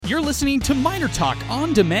You're listening to Miner Talk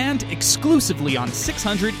on demand exclusively on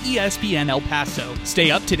 600 ESPN El Paso.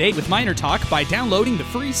 Stay up to date with Miner Talk by downloading the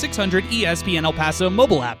free 600 ESPN El Paso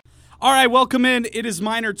mobile app. All right, welcome in. It is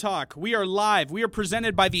Miner Talk. We are live. We are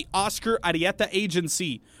presented by the Oscar Arieta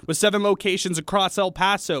Agency with 7 locations across El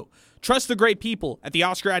Paso. Trust the great people at the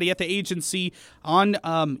Oscar Arieta Agency.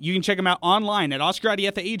 You can check them out online at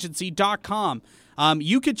oscararietaagency.com.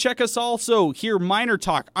 You could check us also here, Miner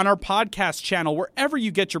Talk, on our podcast channel, wherever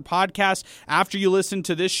you get your podcast. After you listen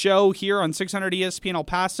to this show here on 600 ESPN El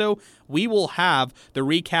Paso, we will have the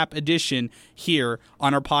recap edition here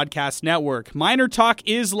on our podcast network. Miner Talk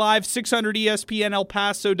is live,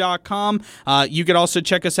 600ESPNElPaso.com. You could also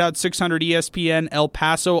check us out, 600 ESPN El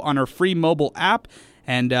Paso, on our free mobile app.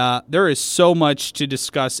 And there is so much to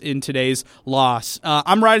discuss in today's loss.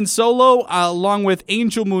 I'm riding solo along with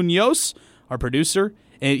Angel Munoz, our producer,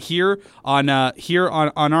 here on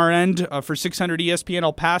our end for 600 ESPN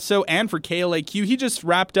El Paso and for KLAQ. He just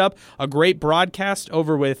wrapped up a great broadcast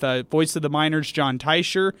over with Voice of the Miners, John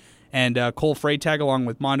Teicher, and Cole Freytag, along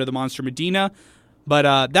with Mondo the Monster Medina.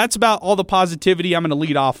 But that's about all the positivity I'm going to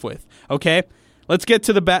lead off with. Okay, let's get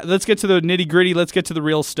to the nitty gritty. Let's get to the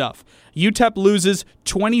real stuff. UTEP loses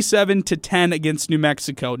 27-10 against New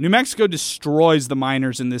Mexico. New Mexico destroys the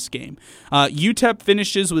Miners in this game. UTEP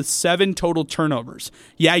finishes with 7 total turnovers.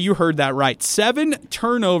 Yeah, you heard that right. 7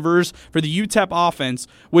 turnovers for the UTEP offense,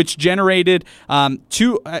 which generated in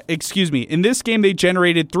this game they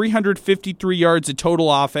generated 353 yards of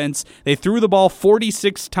total offense. They threw the ball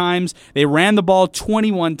 46 times. They ran the ball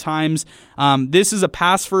 21 times. This is a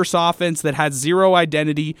pass-first offense that has zero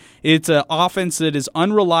identity. It's an offense that is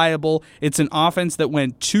unreliable. It's an offense that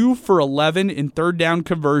went 2 for 11 in third down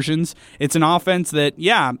conversions. It's an offense that,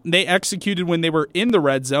 they executed when they were in the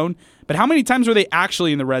red zone, but how many times were they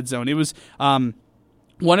actually in the red zone? It was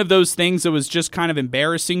one of those things that was just kind of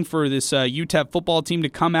embarrassing for this UTEP football team to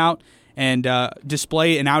come out and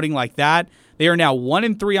display an outing like that. They are now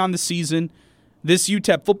 1-3 on the season. This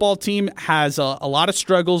UTEP football team has a lot of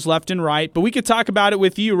struggles left and right, but we could talk about it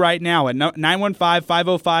with you right now at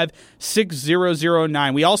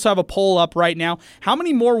 915-505-6009. We also have a poll up right now. How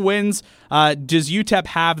many more wins does UTEP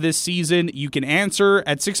have this season? You can answer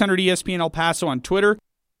at 600 ESPN El Paso on Twitter.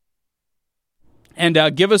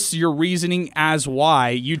 And give us your reasoning as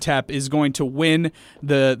why UTEP is going to win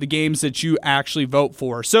the games that you actually vote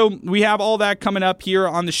for. So we have all that coming up here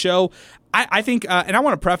on the show. I think, and I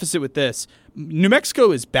want to preface it with this, New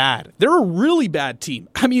Mexico is bad. They're a really bad team.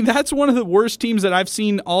 I mean, that's one of the worst teams that I've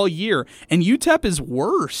seen all year, and UTEP is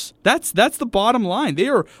worse. That's the bottom line. They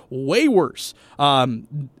are way worse than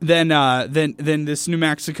this New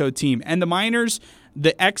Mexico team. And the Miners,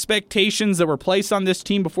 the expectations that were placed on this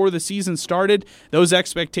team before the season started, those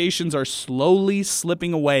expectations are slowly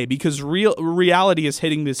slipping away because reality is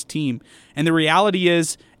hitting this team. And the reality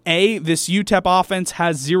is, this UTEP offense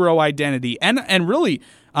has zero identity and really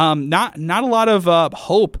not a lot of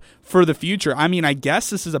hope for the future. I mean, I guess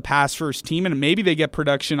this is a pass-first team, and maybe they get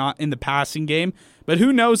production in the passing game, but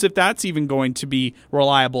who knows if that's even going to be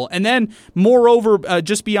reliable. And then, moreover,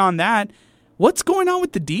 just beyond that, what's going on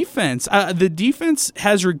with the defense? The defense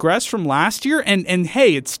has regressed from last year, and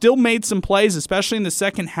hey, it still made some plays, especially in the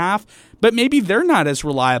second half, but maybe they're not as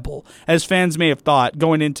reliable as fans may have thought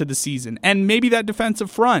going into the season. And maybe that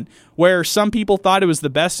defensive front, where some people thought it was the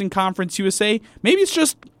best in Conference USA, maybe it's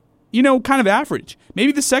just, kind of average.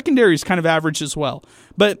 Maybe the secondary is kind of average as well.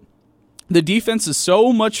 But the defense is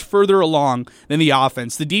so much further along than the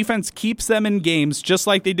offense. The defense keeps them in games just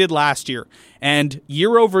like they did last year. And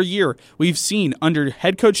year over year, we've seen under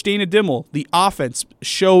head coach Dana Dimmel, the offense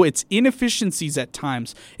show its inefficiencies at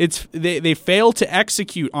times. They fail to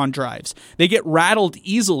execute on drives. They get rattled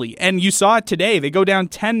easily. And you saw it today. They go down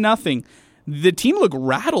 10-0. The team looked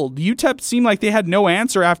rattled. UTEP seemed like they had no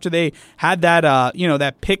answer after they had that,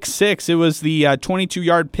 that pick six. It was the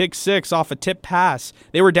 22-yard pick six off a tip pass.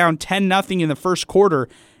 They were down 10-0 in the first quarter,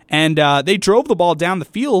 and they drove the ball down the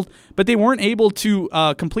field, but they weren't able to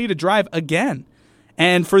complete a drive again.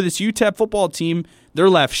 And for this UTEP football team, they're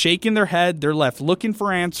left shaking their head. They're left looking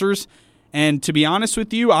for answers. And to be honest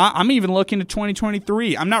with you, I'm even looking to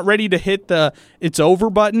 2023. I'm not ready to hit the it's over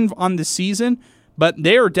button on the season, but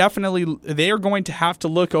they are going to have to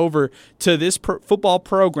look over to this football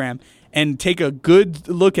program and take a good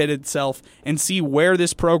look at itself and see where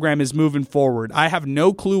this program is moving forward. I have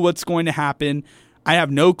no clue what's going to happen. I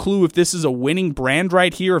have no clue if this is a winning brand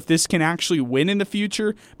right here, if this can actually win in the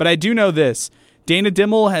future. But I do know this. Dana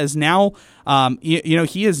Dimmel has now,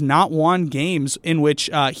 he has not won games in which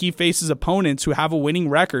he faces opponents who have a winning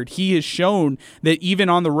record. He has shown that even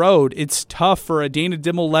on the road, it's tough for a Dana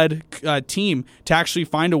Dimmel-led team to actually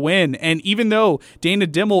find a win. And even though Dana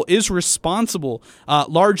Dimmel is responsible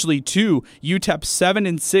largely to UTEP's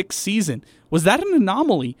 7-6 season, was that an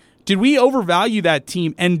anomaly? Did we overvalue that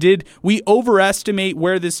team, and did we overestimate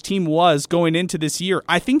where this team was going into this year?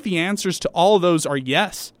 I think the answers to all of those are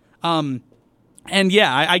yes. And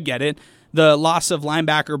yeah, I get it. The loss of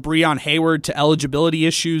linebacker Breon Hayward to eligibility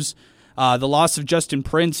issues, the loss of Justin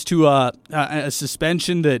Prince to a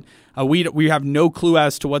suspension that we have no clue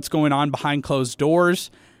as to what's going on behind closed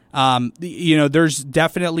doors. There's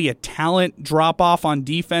definitely a talent drop-off on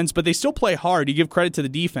defense, but they still play hard. You give credit to the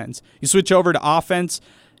defense. You switch over to offense,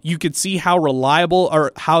 you could see how reliable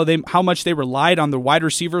or how much they relied on the wide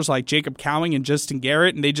receivers like Jacob Cowing and Justin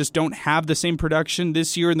Garrett, and they just don't have the same production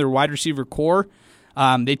this year in their wide receiver core.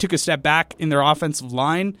 They took a step back in their offensive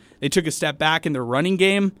line. They took a step back in their running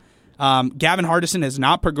game. Gavin Hardison has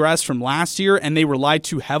not progressed from last year, and they relied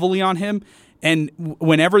too heavily on him. And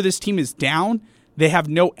whenever this team is down, they have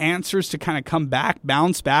no answers to kind of come back,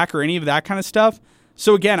 bounce back, or any of that kind of stuff.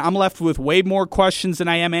 So again, I'm left with way more questions than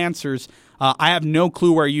I am answers. I have no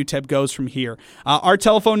clue where UTEP goes from here. Our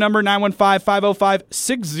telephone number,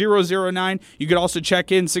 915-505-6009. You could also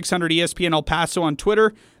check in 600 ESPN El Paso on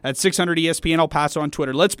Twitter. That's 600 ESPN El Paso on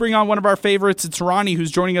Twitter. Let's bring on one of our favorites. It's Ronnie, who's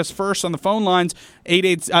joining us first on the phone lines.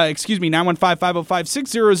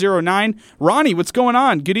 915-505-6009. Ronnie, what's going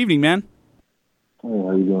on? Good evening, man. Hey,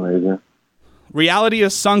 how you doing, Adrian? Reality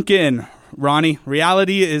has sunk in, Ronnie.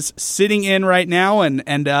 Reality is sitting in right now, and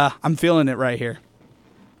I'm feeling it right here.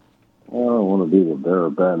 I don't want to be the bearer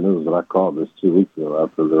of bad news, but I called this 2 weeks ago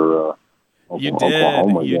after their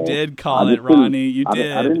Oklahoma game. You did call it, Ronnie. You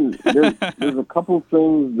did. I didn't. There's a couple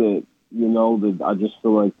things that that I just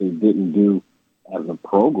feel like they didn't do as a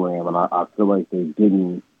program, and I feel like they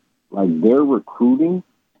didn't. Like, their recruiting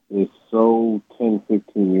is so 10,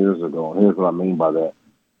 15 years ago, and here's what I mean by that.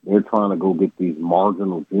 They're trying to go get these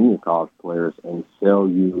marginal junior college players and sell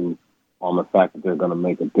you on the fact that they're going to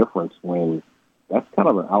make a difference when that's kind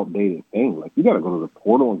of an outdated thing. Like, you got to go to the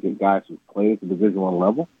portal and get guys who play at the Division I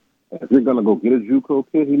level. And if you're going to go get a JUCO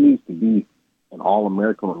kid, he needs to be an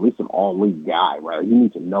All-American or at least an All-League guy, right? You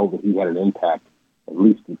need to know that he had an impact at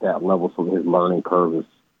least at that level so that his learning curve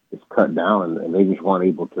is cut down, and they just weren't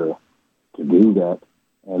able to do that.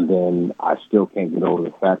 And then I still can't get over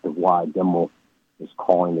the fact of why Dimmel is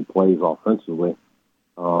calling the plays offensively,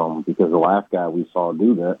 because the last guy we saw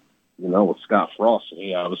do that, was Scott Frost, and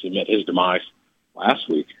he obviously met his demise last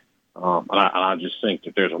week. And I just think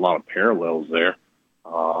that there's a lot of parallels there,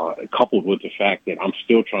 coupled with the fact that I'm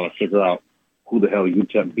still trying to figure out who the hell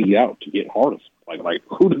UTEP beat out to get Hardison. Like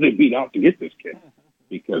who did they beat out to get this kid?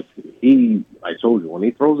 Because I told you, when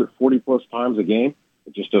he throws it 40-plus times a game,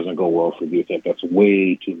 it just doesn't go well for UTEP. That's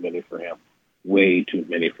way too many for him. Way too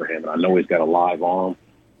many for him. And I know he's got a live arm,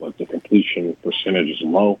 but the completion percentage is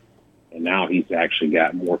low. And now he's actually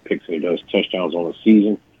got more picks than he does touchdowns on the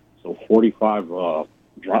season. So 45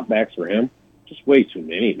 dropbacks for him, just way too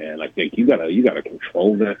many, man. Like, you gotta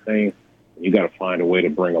control that thing. And you gotta find a way to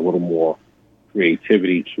bring a little more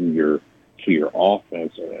creativity to your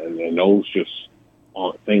offense, and those just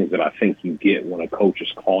aren't things that I think you get when a coach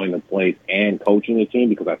is calling the plays and coaching the team,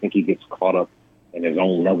 because I think he gets caught up in his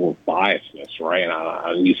own level of biasness, right?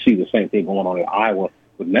 And you see the same thing going on in Iowa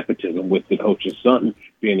with nepotism, with the coach's son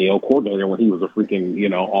being the O coordinator when he was a freaking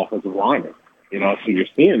offensive lineman. So you're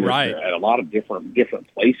seeing this at a lot of different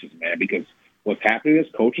places, man, because what's happening is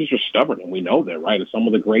coaches are stubborn, and we know that, right? And some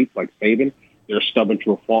of the greats like Saban, they're stubborn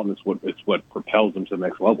to a fault, and it's what propels them to the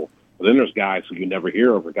next level. But then there's guys who you never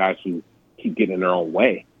hear of, or guys who keep getting in their own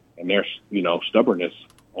way, and their stubbornness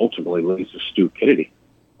ultimately leads to stupidity.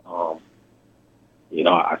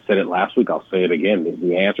 I said it last week. I'll say it again.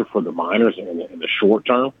 The answer for the Miners in the short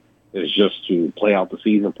term is just to play out the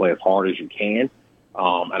season, play as hard as you can.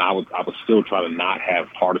 And I would still try to not have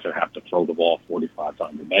Hardison have to throw the ball 45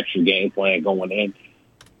 times. If that's your game plan going in,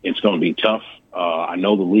 it's going to be tough. I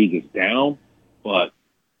know the league is down, but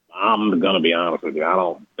I'm going to be honest with you. I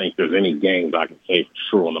don't think there's any games I can say for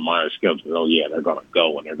sure on the Miners schedule. Oh, yeah, they're going to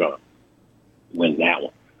go and they're going to win that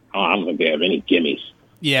one. I don't think they have any gimmies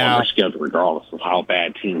on their schedule, regardless of how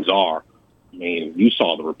bad teams are. I mean, you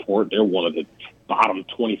saw the report. They're one of the bottom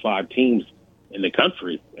 25 teams in the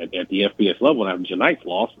country at the FBS level. And after tonight's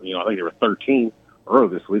loss, I think they were 13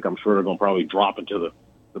 earlier this week. I'm sure they're going to probably drop into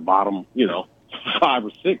the bottom, 5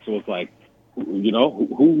 or 6. So it's like,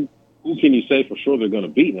 who can you say for sure they're going to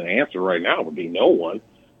beat? And the answer right now would be no one.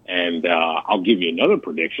 And I'll give you another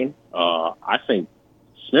prediction. I think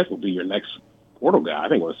Smith will be your next portal guy. I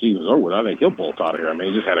think when the season's over with, I think he'll bolt out of here. I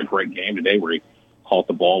mean, he just had a great game today where he caught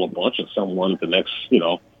the ball a bunch, and someone at the next,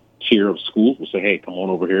 tier of schools will say, hey, come on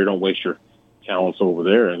over here. Don't waste your talents over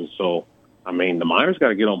there. And so, I mean, the Miners got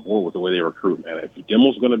to get on board with the way they recruit, man. If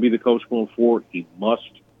Dimmel's going to be the coach going forward, he must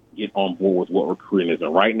get on board with what recruiting is.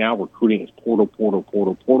 And right now, recruiting is portal,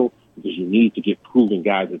 because you need to get proven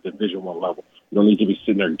guys at Division I level. You don't need to be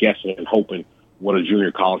sitting there guessing and hoping what a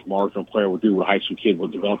junior college marginal player would do, what a high school kid will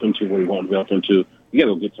develop into, what he won't develop into. You got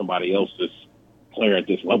to go get somebody else's player at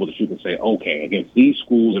this level that you can say, okay, against these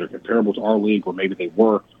schools that are comparable to our league, or maybe they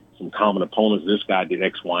were some common opponents, this guy did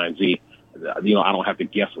X, Y, and Z. I don't have to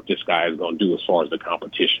guess what this guy is going to do as far as the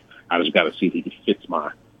competition. I just got to see if he fits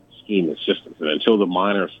my scheme and systems. And until the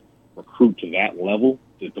Miners recruit to that level,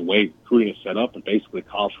 that the way recruiting is set up and basically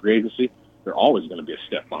college free agency, they're always going to be a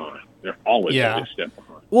step behind. They're always going to be a step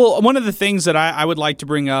behind. Well, one of the things that I would like to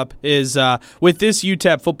bring up is with this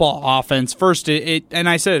UTEP football offense, first, and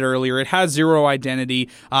I said it earlier, it has zero identity.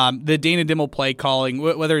 The Dana Dimel play calling,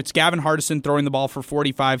 whether it's Gavin Hardison throwing the ball for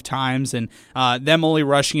 45 times and them only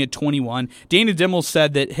rushing at 21. Dana Dimel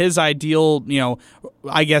said that his ideal,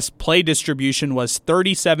 play distribution was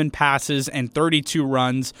 37 passes and 32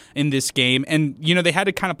 runs in this game. And, they had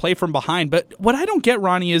to kind of play from behind. But what I don't get,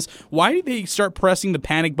 Ronnie, is why did they start pressing the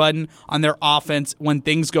panic button on their offense when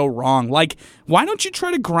things go wrong? Like, why don't you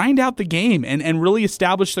try to grind out the game and really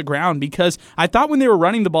establish the ground? Because I thought when they were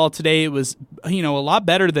running the ball today, it was, a lot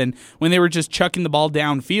better than when they were just chucking the ball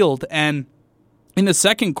downfield. And in the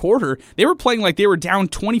second quarter, they were playing like they were down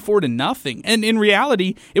 24-0. And in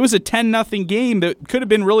reality, it was a 10-0 game that could have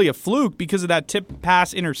been really a fluke because of that tip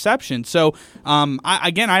pass interception. So,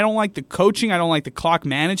 I don't like the coaching. I don't like the clock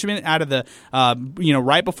management out of the,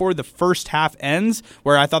 right before the first half ends,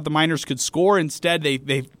 where I thought the Miners could score. Instead,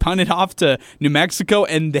 they punted off to New Mexico,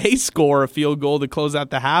 and they score a field goal to close out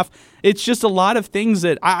the half. It's just a lot of things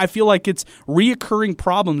that I feel like it's reoccurring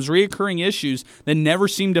problems, reoccurring issues that never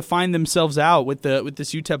seem to find themselves out with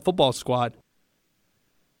this UTEP football squad.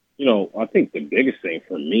 I think the biggest thing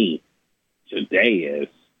for me today is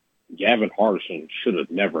Gavin Hardison should have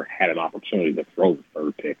never had an opportunity to throw the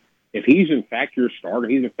third pick. If he's in fact your starter,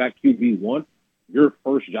 he's in fact QB1, your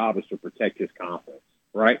first job is to protect his confidence,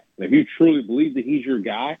 right? And if you truly believe that he's your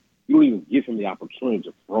guy, you don't even give him the opportunity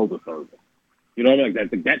to throw the third one. You know what I mean?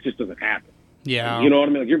 Like that just doesn't happen. Yeah. You know what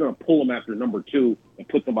I mean? Like you're going to pull him after number 2 and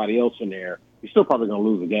put somebody else in there. You're still probably going to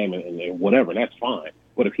lose the game and whatever, and that's fine.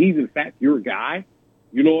 But if he's in fact your guy,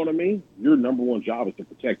 you know what I mean? Your number one job is to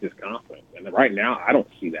protect his confidence. And right now, I don't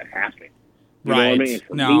see that happening. You know what I mean? And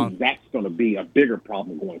for me, that's going to be a bigger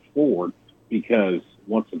problem going forward because,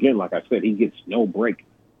 once again, like I said, he gets no break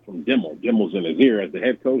from Dimel. Dimmel's in his ear as the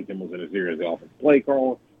head coach. Dimmel's in his ear as the offensive play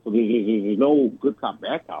caller. So there's no good cop,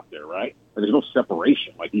 bad cop there, right? But there's no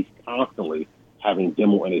separation. Like, he's constantly having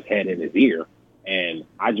Dimel in his head and his ear. And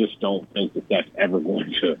I just don't think that that's ever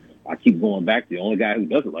going to – I keep going back. The only guy who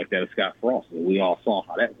does it like that is Scott Frost. And we all saw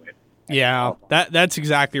how that went. Yeah, that's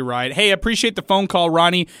exactly right. Hey, appreciate the phone call,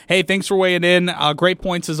 Ronnie. Hey, thanks for weighing in. Great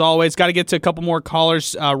points as always. Got to get to a couple more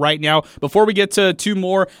callers right now. Before we get to 2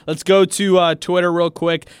 more, let's go to Twitter real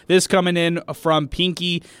quick. This coming in from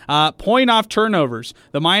Pinky. Point off turnovers.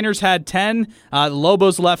 The Miners had 10. The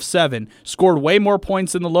Lobos left 7. Scored way more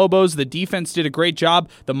points than the Lobos. The defense did a great job.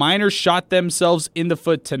 The Miners shot themselves in the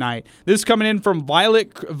foot tonight. This coming in from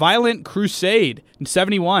Violent Crusade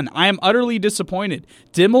 71. I am utterly disappointed.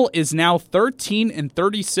 Dimel is now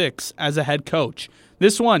 13-36 as a head coach.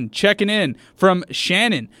 This one, checking in from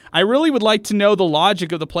Shannon. I really would like to know the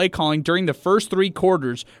logic of the play calling during the first 3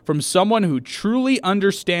 quarters from someone who truly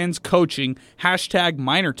understands coaching.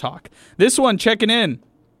 #Miner Talk. This one, checking in.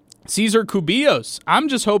 Cesar Cubillos. I'm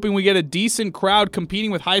just hoping we get a decent crowd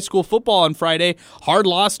competing with high school football on Friday. Hard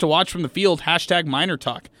loss to watch from the field. #Miner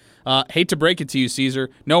Talk. Hate to break it to you,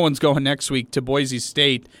 Caesar. No one's going next week to Boise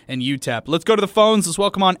State and UTEP. Let's go to the phones. Let's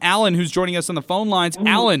welcome on Alan, who's joining us on the phone lines.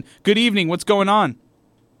 Alan, good evening. What's going on?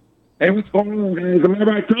 Hey, what's going on, guys?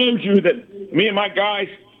 Remember I told you that me and my guys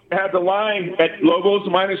had the line at Lobos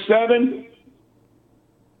 -7?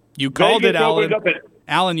 You called it, Alan.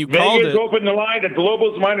 Alan, you called it. Vegas opened the line at the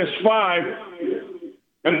Lobos -5,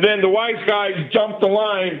 and then the wise guys jumped the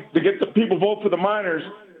line to get the people vote for the Miners.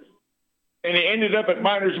 And it ended up at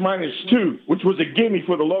Miners -2, which was a gimme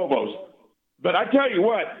for the Lobos. But I tell you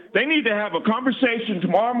what, they need to have a conversation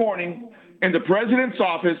tomorrow morning in the president's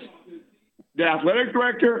office, the athletic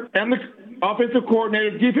director and the offensive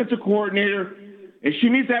coordinator, defensive coordinator, and she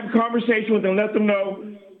needs to have a conversation with them and let them know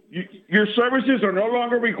your services are no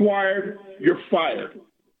longer required, you're fired.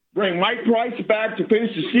 bring Mike Price back to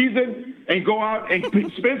finish the season, and go out and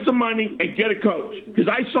spend some money and get a coach. Because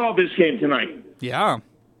I saw this game tonight. Yeah.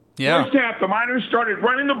 First half, the Miners started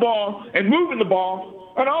running the ball and moving the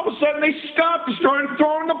ball, and all of a sudden they stopped and started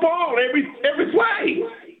throwing the ball every play.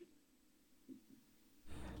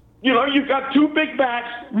 You know, you've got two big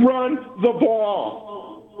backs, run the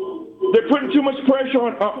ball. They're putting too much pressure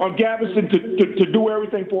on Gavison to do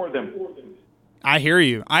everything for them. I hear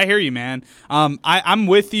you, man. I'm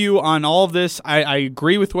with you on all of this. I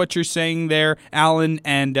agree with what you're saying there, Alan.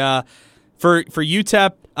 And for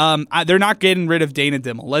UTEP, they're not getting rid of Dana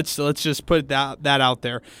Dimel. Let's just put that out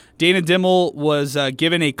there. Dana Dimel was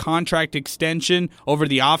given a contract extension over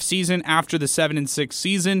the offseason after the 7-6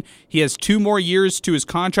 season. He has 2 more years to his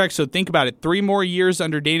contract, so think about it. 3 more years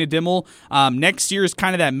under Dana Dimel. Next year is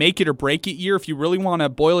kind of that make it or break it year if you really want to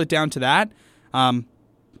boil it down to that.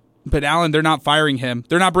 But Alan, they're not firing him.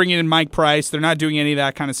 They're not bringing in Mike Price. They're not doing any of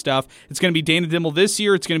that kind of stuff. It's going to be Dana Dimel this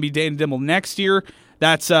year. It's going to be Dana Dimel next year.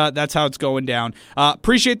 That's how it's going down.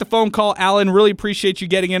 Appreciate the phone call, Alan. Really appreciate you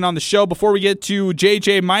getting in on the show. Before we get to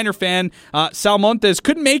JJ Miner fan, Sal Montes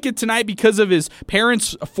couldn't make it tonight because of his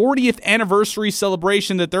parents' 40th anniversary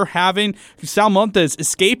celebration that they're having. Sal Montes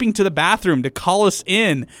escaping to the bathroom to call us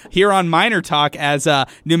in here on Miner Talk as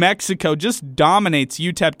New Mexico just dominates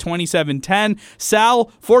UTEP 27-10.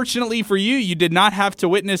 Sal, fortunately for you, you did not have to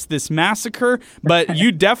witness this massacre, but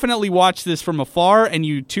you definitely watched this from afar and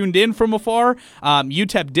you tuned in from afar.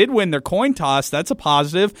 UTEP did win their coin toss. That's a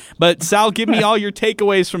positive. But, Sal, give me all your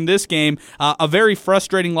takeaways from this game. A very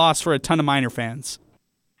frustrating loss for a ton of Miner fans.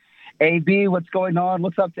 AB, what's going on?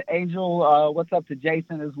 What's up to Angel? What's up to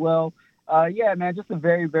Jason as well? Yeah, man, just a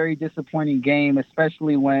very, very disappointing game,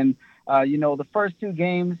 especially when, the first 2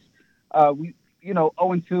 games, we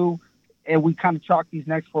 0-2, and we kind of chalk these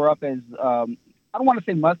next 4 up as, I don't want to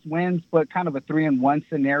say must wins, but kind of a 3-1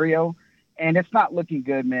 scenario. And it's not looking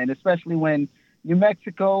good, man, especially when New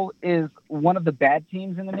Mexico is one of the bad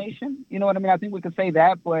teams in the nation. You know what I mean? I think we could say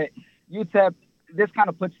that, but UTEP, this kind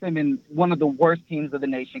of puts them in one of the worst teams of the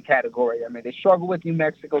nation category. I mean, they struggle with New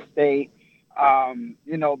Mexico State.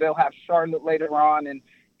 They'll have Charlotte later on. And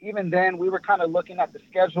even then, we were kind of looking at the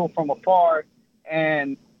schedule from afar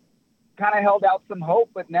and kind of held out some hope.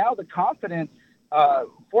 But now the confidence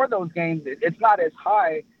for those games, it's not as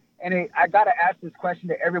high. And I got to ask this question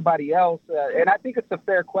to everybody else, and I think it's a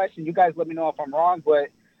fair question. You guys let me know if I'm wrong, but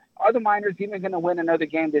are the Miners even going to win another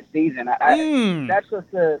game this season? That's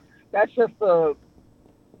just the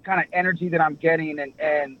kind of energy that I'm getting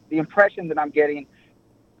and the impression that I'm getting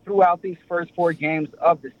throughout these first 4 games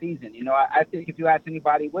of the season. You know, I think if you ask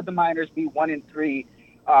anybody, would the Miners be 1-3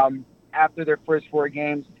 after their first 4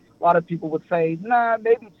 games? A lot of people would say, nah,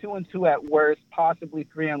 maybe 2-2 at worst, possibly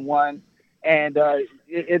 3-1. And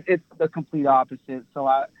it's the complete opposite. So,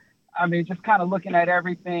 I mean, just kind of looking at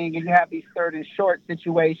everything, and you have these 3rd and short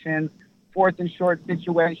situations, 4th and short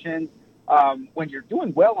situations. When you're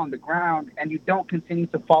doing well on the ground and you don't continue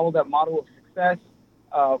to follow that model of success,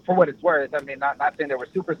 for what it's worth, I mean, not saying they were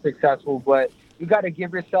super successful, but you got to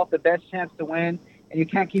give yourself the best chance to win. And you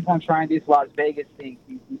can't keep on trying these Las Vegas things,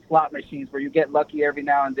 these slot machines where you get lucky every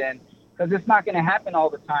now and then, because it's not going to happen all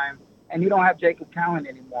the time. And you don't have Jacob Cowan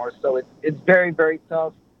anymore. So it's very, very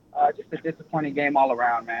tough. Just a disappointing game all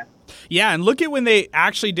around, man. Yeah, and look at when they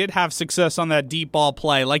actually did have success on that deep ball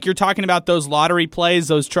play. Like you're talking about those lottery plays,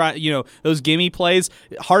 those gimme plays.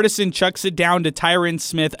 Hardison chucks it down to Tyron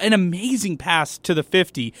Smith. An amazing pass to the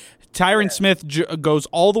 50. Tyron Smith goes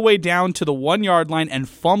all the way down to the 1-yard line and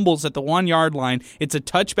fumbles at the 1-yard line. It's a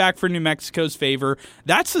touchback for New Mexico's favor.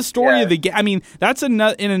 That's the story of the game. I mean, that's in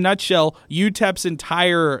a nutshell UTEP's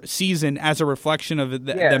entire season as a reflection of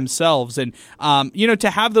themselves. And, to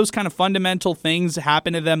have those kind of fundamental things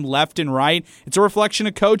happen to them left and right, it's a reflection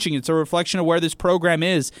of coaching. It's a reflection of where this program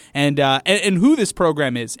is and who this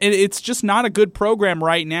program is. It's just not a good program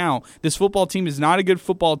right now. This football team is not a good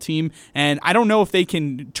football team, and I don't know if they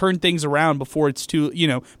can turn things around before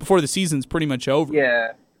before the season's pretty much over.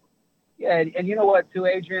 Yeah, and you know what, too,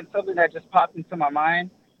 Adrian, something that just popped into my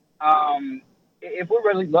mind. If we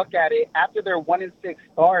really look at it, after their 1-6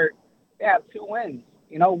 start, they have 2 wins.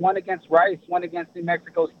 One against Rice, one against New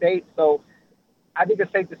Mexico State. So I think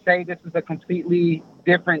it's safe to say this is a completely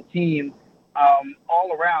different team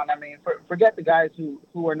all around. I mean, forget the guys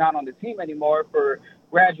who are not on the team anymore for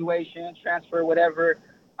graduation, transfer, whatever.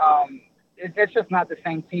 It's just not the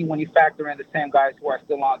same team when you factor in the same guys who are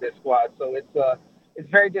still on this squad. So it's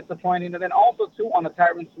very disappointing. And then also, too, on the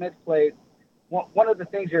Tyron Smith plays, one of the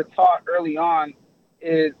things you're taught early on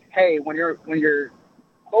is, hey, when you're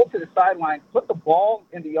close to the sideline, put the ball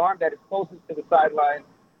in the arm that is closest to the sideline.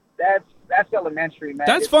 That's that's elementary, man.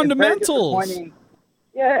 That's It's very fundamentals. disappointing.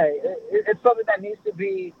 Yeah, it's something that needs to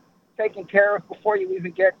be taken care of before you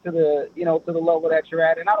even get to the to the level that you're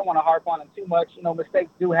at. And I don't want to harp on it too much. Mistakes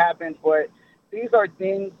do happen, but these are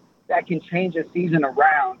things that can change a season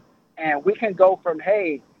around. And we can go from,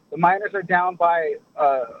 hey, the Miners are down by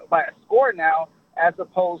a score now, as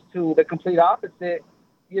opposed to the complete opposite,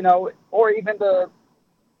 or even the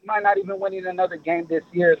might not even winning another game this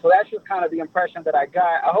year. So that's just kind of the impression that I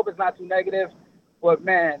got. I hope it's not too negative, but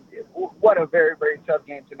man, what a very, very tough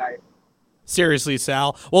game tonight. Seriously,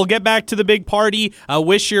 Sal. We'll get back to the big party.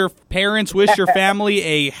 Wish your parents, wish your family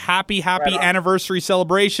a happy right anniversary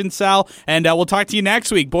celebration, Sal. And we'll talk to you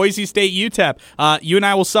next week. Boise State, UTEP. You and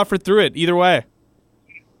I will suffer through it either way.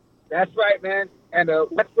 That's right, man. And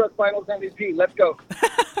Westbrook Finals MVP. Let's go.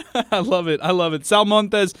 I love it. I love it. Sal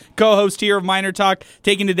Montes, co-host here of Miner Talk,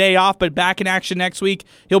 taking the day off, but back in action next week.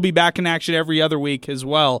 He'll be back in action every other week as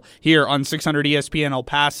well here on 600 ESPN El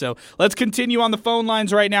Paso. Let's continue on the phone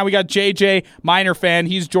lines right now. We got JJ, Miner fan.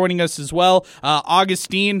 He's joining us as well.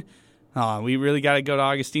 Augustine. Oh, we really got to go to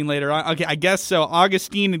Augustine later on. Okay, I guess so.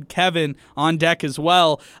 Augustine and Kevin on deck as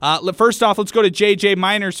well. First off, let's go to JJ,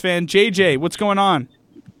 Miners fan. JJ, what's going on?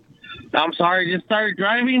 I'm sorry, I just started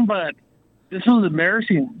driving, but this was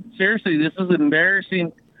embarrassing. Seriously, this is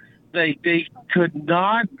embarrassing. They could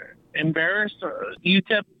not embarrass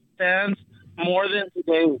UTEP fans more than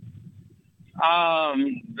today.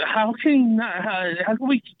 How can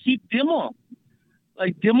we keep Dimmel?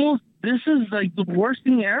 Like Dimmel, this is like the worst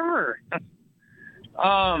thing ever.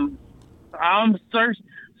 I'm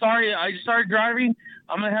sorry. I just started driving.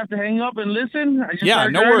 I'm going to have to hang up and listen.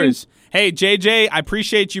 No worries. Hey, JJ, I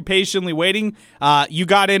appreciate you patiently waiting. You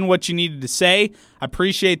got in what you needed to say. I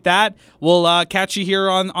appreciate that. We'll catch you here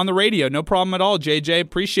on the radio. No problem at all, JJ.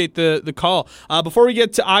 Appreciate the call. Before we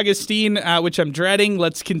get to Augustine, which I'm dreading,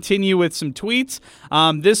 let's continue with some tweets.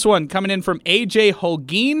 This one coming in from AJ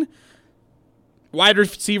Holguin. Wide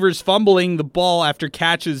receivers fumbling the ball after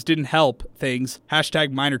catches didn't help things.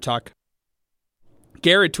 # Miner Talk.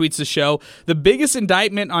 Garrett tweets the show, the biggest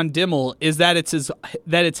indictment on Dimmel is that it's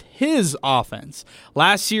his offense.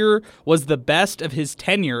 Last year was the best of his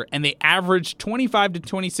tenure, and they averaged 25 to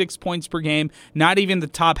 26 points per game, not even the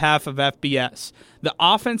top half of FBS. The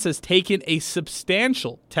offense has taken a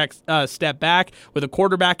substantial step back with a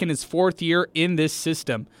quarterback in his fourth year in this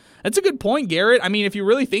system. That's a good point, Garrett. I mean, if you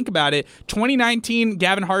really think about it, 2019,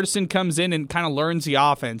 Gavin Hardison comes in and kind of learns the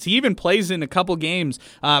offense. He even plays in a couple games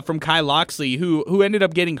from Kyle Loxley, who ended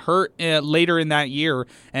up getting hurt later in that year,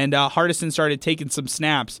 and Hardison started taking some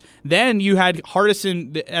snaps. Then you had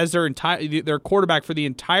Hardison as their quarterback for the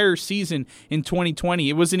entire season in 2020.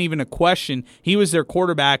 It wasn't even a question. He was their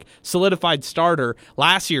quarterback, solidified starter.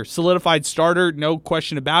 Last year, solidified starter, no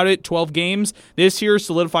question about it, 12 games. This year,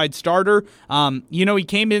 solidified starter. He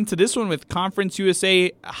came into this one with Conference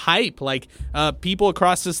USA hype. Like people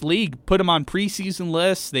across this league put him on preseason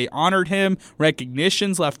lists. They honored him,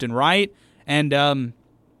 recognitions left and right, and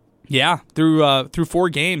through 4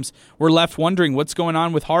 games, we're left wondering what's going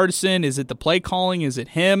on with Hardison. Is it the play calling? Is it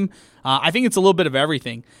him? I think it's a little bit of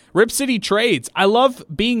everything. Rip City Trades. I love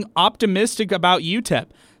being optimistic about UTEP.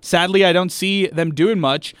 Sadly, I don't see them doing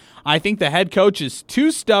much. I think the head coach is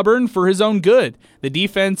too stubborn for his own good. The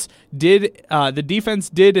defense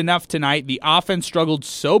did enough tonight. The offense struggled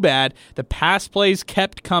so bad. The pass plays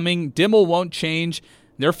kept coming. Dimmel won't change.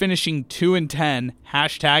 They're finishing 2-10.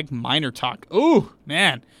 # Miner Talk. Ooh,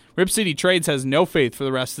 man. Rip City Trades has no faith for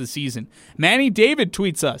the rest of the season. Manny David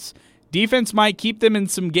tweets us. Defense might keep them in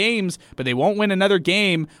some games, but they won't win another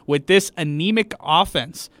game with this anemic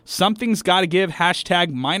offense. Something's got to give. #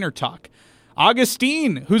 Miner Talk.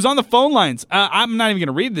 Augustine, who's on the phone lines. I'm not even going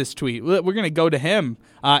to read this tweet. We're going to go to him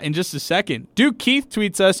in just a second. Duke Keith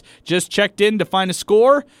tweets us, just checked in to find a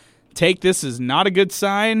score. Take this as not a good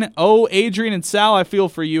sign. Oh, Adrian and Sal, I feel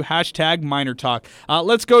for you. # Miner Talk.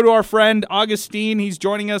 Let's go to our friend Augustine. He's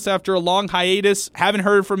joining us after a long hiatus. Haven't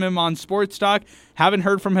heard from him on Sports Talk. Haven't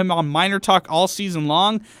heard from him on Miner Talk all season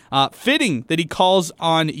long. Fitting that he calls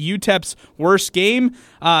on UTEP's worst game.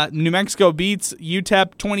 New Mexico beats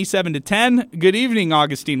UTEP 27-10. Good evening,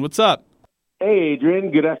 Augustine. What's up? Hey, Adrian.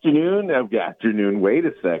 Good afternoon. Good afternoon. Wait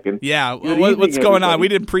a second. Yeah, what's going on? We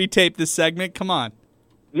didn't pre-tape this segment. Come on.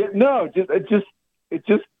 Yeah, no, it just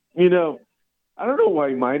I don't know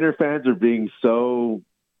why Miner fans are being so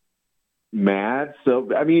mad.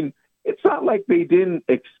 So, I mean, it's not like they didn't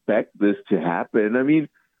expect this to happen. I mean,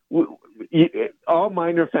 all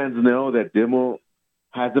Miner fans know that Dimmel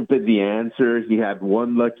hasn't been the answer. He had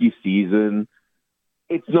one lucky season.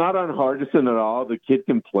 It's not on Hardison at all. The kid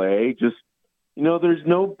can play. Just, there's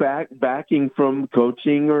no backing from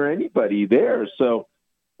coaching or anybody there. So,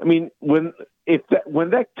 I mean, when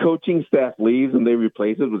that coaching staff leaves and they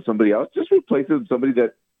replace it with somebody else, just replace it with somebody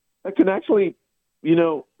that can actually,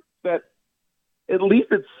 that at least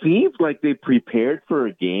it seems like they prepared for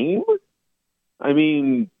a game. I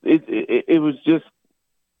mean, it was just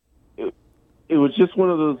one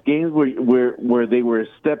of those games where they were a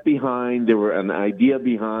step behind, they were an idea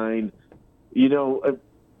behind,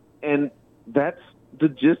 and that's the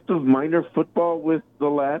gist of minor football with the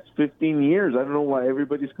last 15 years. I don't know why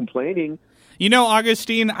everybody's complaining.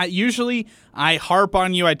 Augustine, I harp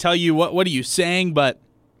on you. I tell you, what are you saying? But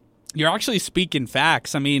you're actually speaking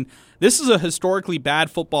facts. I mean, this is a historically bad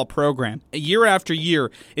football program. Year after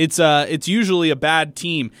year, it's usually a bad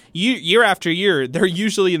team. Year after year, they're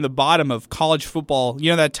usually in the bottom of college football.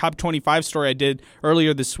 That top 25 story I did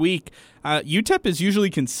earlier this week, UTEP is usually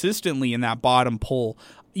consistently in that bottom poll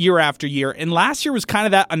year after year. And last year was kind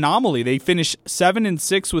of that anomaly. They finished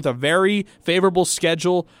 7-6 with a very favorable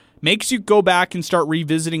schedule. Makes you go back and start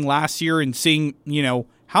revisiting last year and seeing,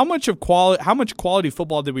 how much quality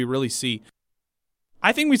football did we really see?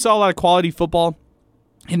 I think we saw a lot of quality football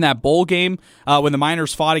in that bowl game when the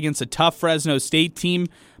Miners fought against a tough Fresno State team.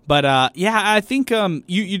 But, I think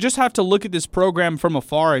you just have to look at this program from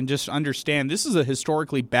afar and just understand this is a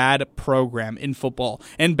historically bad program in football.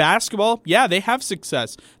 And basketball, they have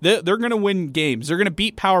success. They're going to win games. They're going to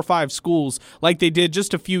beat Power 5 schools like they did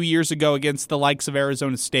just a few years ago against the likes of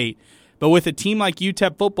Arizona State. But with a team like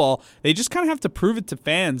UTEP football, they just kind of have to prove it to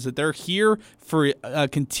fans that they're here for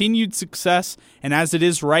continued success. And as it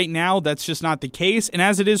is right now, that's just not the case. And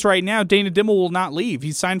as it is right now, Dana Dimel will not leave.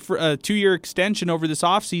 He's signed for a 2-year extension over this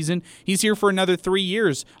offseason. He's here for another 3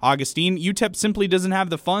 years, Augustine. UTEP simply doesn't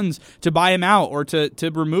have the funds to buy him out or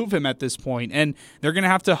to remove him at this point. And they're going to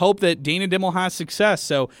have to hope that Dana Dimel has success.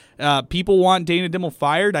 So people want Dana Dimel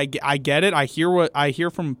fired. I get it. I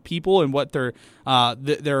hear from people and what their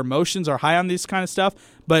emotions are high on this kind of stuff,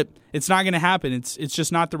 but it's not going to happen. It's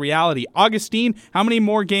just not the reality. Augustine, how many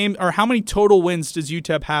more games or how many total wins does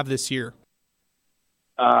UTEP have this year?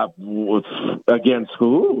 Against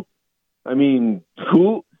who? I mean,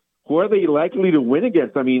 who are they likely to win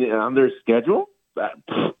against? I mean, on their schedule,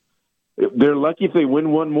 they're lucky if they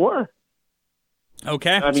win one more.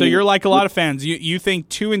 Okay, so you're like a lot of fans. You think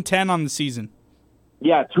 2-10 on the season?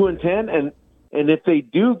 Yeah, 2-10, and if they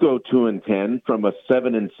do go 2-10 from a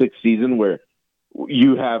 7-6 season where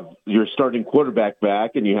you have your starting quarterback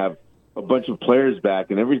back and you have a bunch of players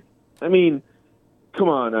back and I mean, come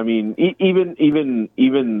on. I mean, even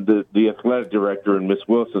the athletic director and Miss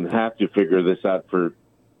Wilson have to figure this out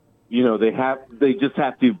they just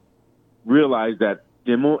have to realize that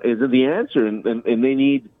Dimel isn't the answer and they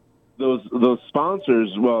need those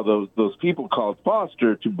sponsors, those people called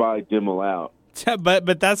Foster to buy Dimel out.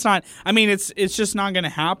 But that's not. I mean, it's just not going to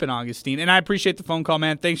happen, Augustine. And I appreciate the phone call,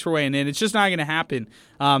 man. Thanks for weighing in. It's just not going to happen.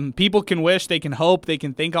 People can wish, they can hope, they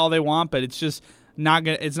can think all they want, but it's just not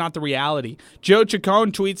gonna. It's not the reality. Joe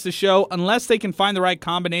Chacon tweets the show. Unless they can find the right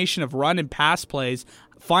combination of run and pass plays,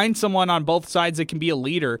 find someone on both sides that can be a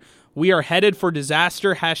leader. We are headed for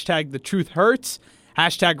disaster. # the truth hurts. #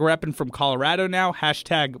 repping from Colorado now.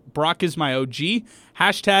 # Brock is my OG.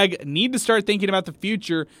 # need to start thinking about the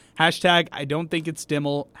future. # I don't think it's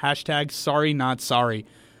Dimel. # sorry, not sorry.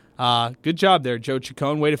 Good job there, Joe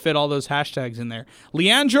Chacon. Way to fit all those hashtags in there.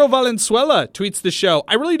 Leandro Valenzuela tweets the show.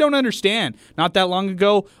 I really don't understand. Not that long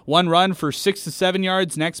ago, one run for 6 to 7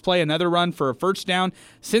 yards. Next play, another run for a first down.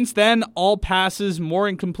 Since then, all passes, more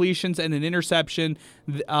incompletions, and an interception.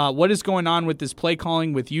 What is going on with this play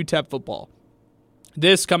calling with UTEP football?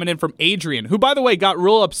 This coming in from Adrian, who, by the way, got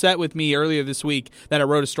real upset with me earlier this week that I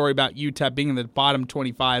wrote a story about UTEP being in the bottom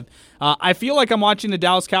 25. I feel like I'm watching the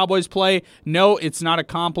Dallas Cowboys play. No, it's not a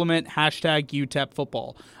compliment. # UTEP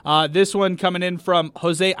football. This one coming in from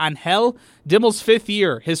Jose Angel. Dimmel's 5th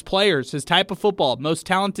year, his players, his type of football, most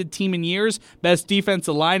talented team in years, best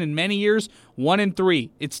defensive line in many years,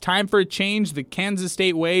 1-3. It's time for a change. The Kansas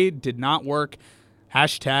State way did not work.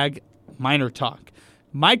 # Miner Talk.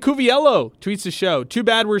 Mike Cuviello tweets the show. Too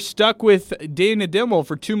bad we're stuck with Dana Dimel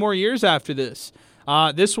for 2 more years after this.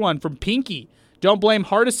 This one from Pinky. Don't blame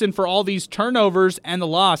Hardison for all these turnovers and the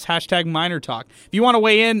loss. # Miner Talk. If you want to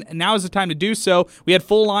weigh in, now is the time to do so. We had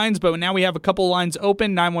full lines, but now we have a couple lines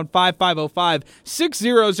open.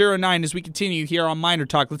 915-505-6009 as we continue here on Miner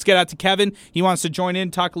Talk. Let's get out to Kevin. He wants to join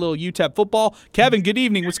in, talk a little UTEP football. Kevin, good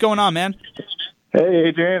evening. What's going on, man? Hey,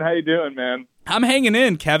 Adrian. How you doing, man? I'm hanging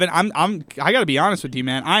in, Kevin. I got to be honest with you,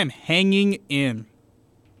 man. I am hanging in.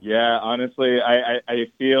 Yeah, honestly, I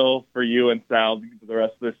feel for you and Sal the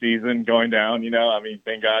rest of the season going down. I mean,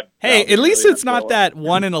 thank God. Hey, Sal at least really it's not that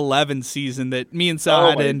 1-11 season that me and Sal Oh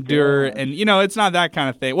had to my endure, gosh. and it's not that kind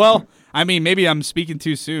of thing. Well, I mean, maybe I'm speaking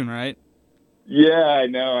too soon, right? Yeah, I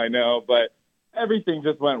know, but everything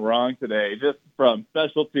just went wrong today, just from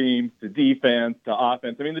special teams to defense to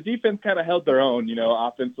offense. I mean, the defense kind of held their own,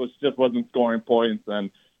 offense just wasn't scoring points, and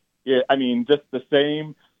yeah, I mean, just the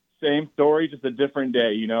same story, just a different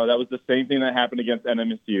day. That was the same thing that happened against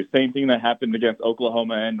NMSU, same thing that happened against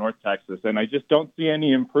Oklahoma and North Texas, and I just don't see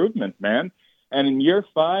any improvement, man. And in year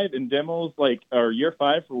 5 in Dimmel's, year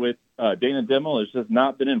 5 with Dana Dimmel has just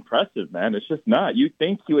not been impressive, man. It's just not. You'd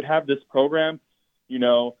think he would have this program,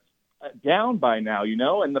 down by now,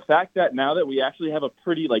 and the fact that now that we actually have a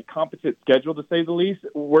pretty competent schedule, to say the least,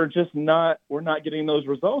 we're not getting those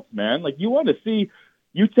results, man. You want to see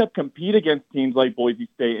UTEP compete against teams like Boise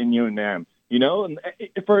State and UNM, and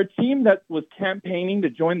for a team that was campaigning to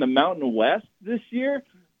join the Mountain West this year,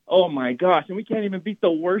 oh my gosh, and we can't even beat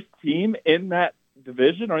the worst team in that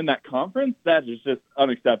division or in that conference, that is just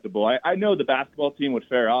unacceptable. I know the basketball team would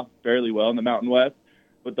fare off fairly well in the Mountain West,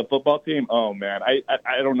 but the football team, oh man,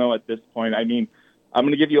 I don't know at this point. I mean, I'm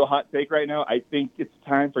going to give you a hot take right now. I think it's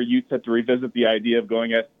time for UTEP to revisit the idea of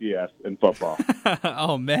going FCS in football.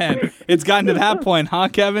 Oh, man. It's gotten to that point, huh,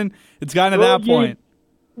 Kevin? It's gotten to that point.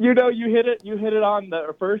 You hit it on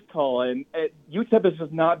the first call, and UTEP has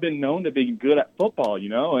just not been known to be good at football,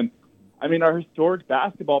 and I mean, our historic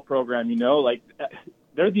basketball program,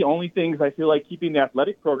 they're the only things I feel like keeping the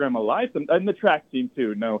athletic program alive, and the track team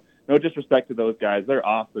too. No disrespect to those guys. They're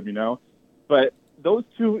awesome, but those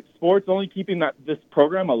two sports only keeping this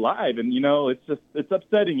program alive, and it's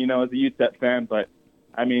upsetting, as a UTEP fan. But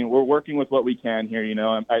I mean, we're working with what we can here.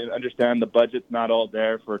 I understand the budget's not all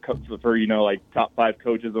there for top 5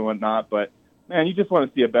 coaches and whatnot, but man, you just want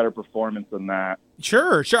to see a better performance than that.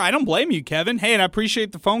 Sure. I don't blame you, Kevin. Hey, and I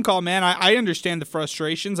appreciate the phone call, man. I understand the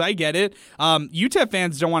frustrations. I get it. UTEP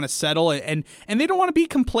fans don't want to settle, and they don't want to be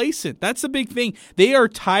complacent. That's the big thing. They are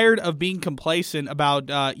tired of being complacent about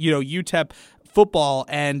UTEP football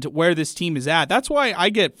and where this team is at. That's why I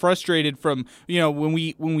get frustrated from, when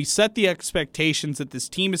we set the expectations that this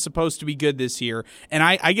team is supposed to be good this year, and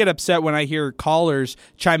I get upset when I hear callers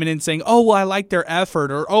chiming in saying, oh, well, I like their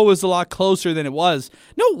effort, or, oh, it was a lot closer than it was.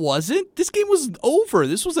 No, it wasn't. This game was over.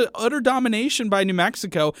 This was an utter domination by New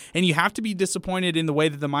Mexico, and you have to be disappointed in the way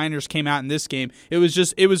that the Miners came out in this game. It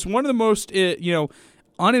was one of the most,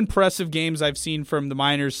 unimpressive games I've seen from the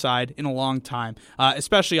Miners side in a long time,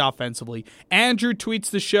 especially offensively. Andrew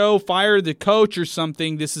tweets the show, fire the coach or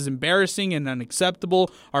something. This is embarrassing and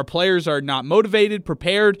unacceptable. Our players are not motivated,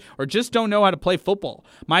 prepared, or just don't know how to play football.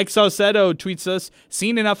 Mike Saucedo tweets us,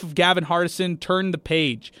 seen enough of Gavin Hardison, turn the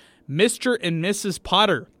page. Mr. and Mrs.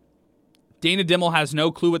 Potter. Dana Dimmel has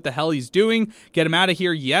no clue what the hell he's doing. Get him out of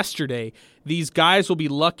here yesterday. These guys will be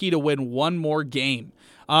lucky to win one more game.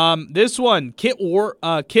 This one, Kit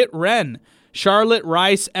Wren, Charlotte,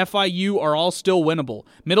 Rice, FIU are all still winnable.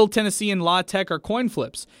 Middle Tennessee and La Tech are coin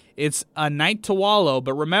flips. It's a night to wallow,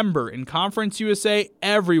 but remember, in Conference USA,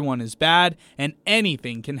 everyone is bad and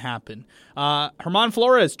anything can happen. Herman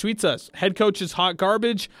Flores tweets us, head coach is hot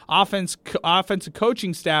garbage, offensive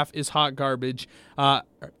coaching staff is hot garbage.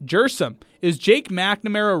 Jersum, is Jake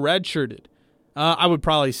McNamara redshirted? I would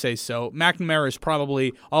probably say so. McNamara is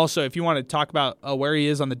probably also, if you want to talk about where he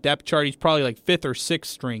is on the depth chart, he's probably like 5th or 6th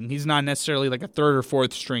string. He's not necessarily like a 3rd or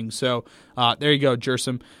 4th string. So there you go,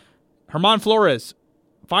 Jersum. Herman Flores,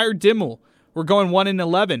 fire Dimmel. We're going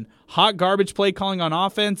 1-11. Hot garbage play calling on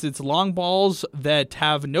offense. It's long balls that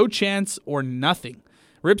have no chance or nothing.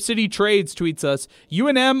 Rip City Trades tweets us,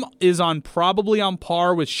 UNM is probably on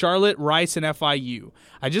par with Charlotte, Rice, and FIU.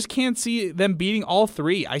 I just can't see them beating all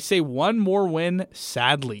 3. I say one more win,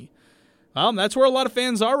 sadly. Well, that's where a lot of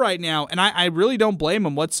fans are right now, and I really don't blame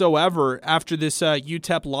them whatsoever after this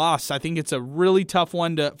UTEP loss. I think it's a really tough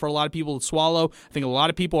one for a lot of people to swallow. I think a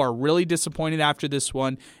lot of people are really disappointed after this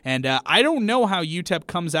one, and I don't know how UTEP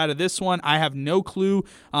comes out of this one. I have no clue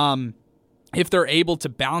if they're able to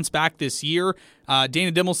bounce back this year.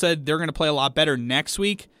 Dana Dimmel said they're going to play a lot better next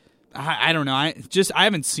week. I don't know. I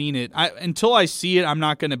haven't seen it. Until I see it, I'm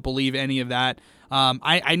not going to believe any of that.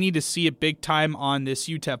 I need to see it big time on this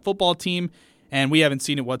UTEP football team, and we haven't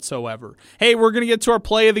seen it whatsoever. Hey, we're going to get to our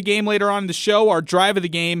play of the game later on in the show, our drive of the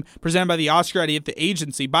game presented by the Oscar Arrieta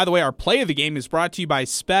Agency. By the way, our play of the game is brought to you by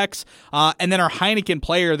Specs, and then our Heineken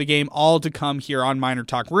player of the game, all to come here on Miner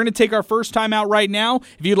Talk. We're going to take our first time out right now.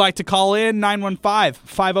 If you'd like to call in,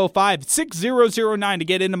 915-505-6009 to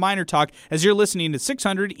get into Miner Talk as you're listening to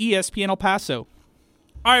 600 ESPN El Paso.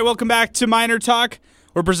 All right, welcome back to Miner Talk.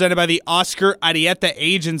 We're presented by the Oscar Arieta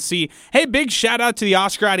Agency. Hey, big shout out to the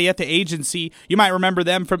Oscar Arieta Agency. You might remember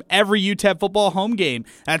them from every UTEP football home game.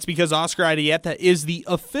 That's because Oscar Arieta is the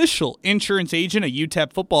official insurance agent of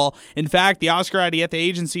UTEP football. In fact, the Oscar Arieta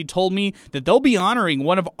Agency told me that they'll be honoring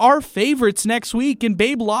one of our favorites next week in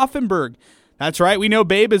Babe Laufenberg. That's right, we know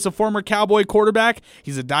Babe is a former Cowboy quarterback.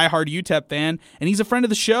 He's a diehard UTEP fan, and he's a friend of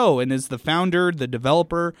the show and is the founder, the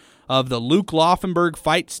developer of the Luke Laufenberg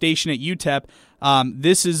Fight Station at UTEP.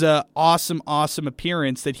 This is an awesome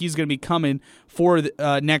appearance that he's going to be coming for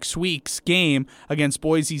next week's game against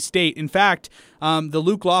Boise State. In fact, the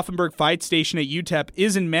Luke Laufenberg Fight Station at UTEP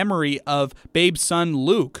is in memory of Babe's son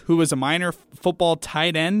Luke, who was a minor football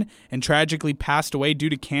tight end and tragically passed away due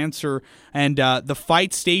to cancer. And the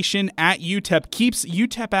Fight Station at UTEP keeps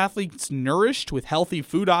UTEP athletes nourished with healthy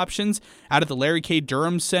food options out at the Larry K.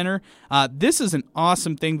 Durham Center. This is an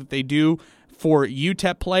awesome thing that they do for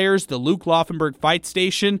UTEP players, the Luke Laufenberg Fight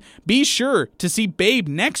Station. Be sure to see Babe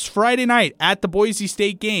next Friday night at the Boise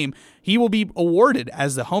State game. He will be awarded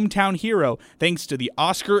as the hometown hero thanks to the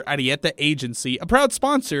Oscar Arieta Agency, a proud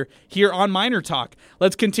sponsor here on Miner Talk.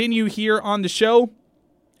 Let's continue here on the show.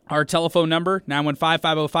 Our telephone number,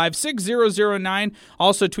 915-505-6009.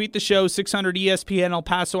 Also tweet the show, 600 ESPN El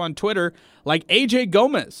Paso on Twitter, like AJ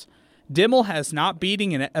Gomez. Dimmel has not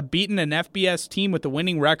beaten an FBS team with a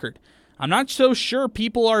winning record. I'm not so sure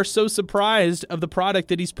people are so surprised of the product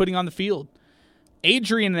that he's putting on the field.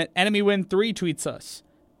 Adrian at Enemy Win 3 tweets us.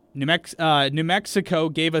 New Mexico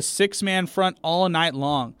gave us 6-man front all night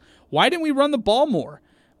long. Why didn't we run the ball more?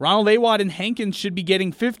 Ronald Awad and Hankins should be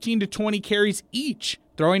getting 15 to 20 carries each.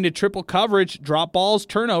 Throwing to triple coverage, drop balls,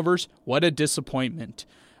 turnovers. What a disappointment.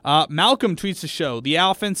 Malcolm tweets the show. The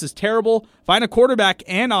offense is terrible. Find a quarterback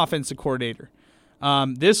and offensive coordinator.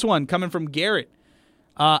 This one coming from Garrett.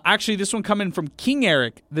 This one coming from King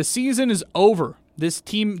Eric. The season is over. This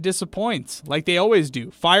team disappoints, like they always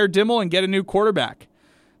do. Fire Dimmel and get a new quarterback.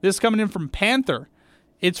 This coming in from Panther.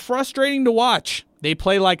 It's frustrating to watch. They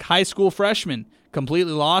play like high school freshmen,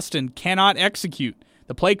 completely lost and cannot execute.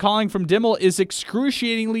 The play calling from Dimmel is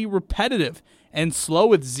excruciatingly repetitive and slow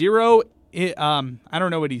with zero. I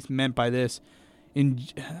don't know what he's meant by this.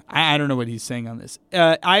 I don't know what he's saying on this.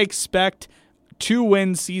 I expect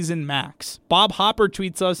 2-win season max. Bob Hopper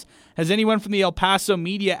tweets us, has anyone from the El Paso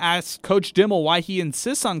media asked Coach Dimmel why he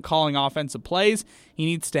insists on calling offensive plays? He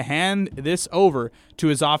needs to hand this over to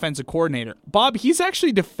his offensive coordinator. Bob, he's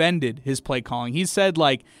actually defended his play calling. He said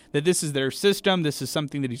that this is their system. This is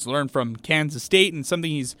something that he's learned from Kansas State and something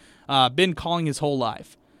he's been calling his whole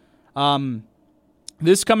life.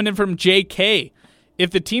 This coming in from JK. If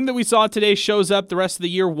the team that we saw today shows up the rest of the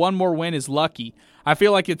year, one more win is lucky. I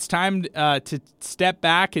feel like it's time to step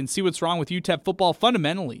back and see what's wrong with UTEP football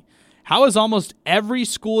fundamentally. How has almost every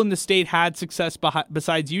school in the state had success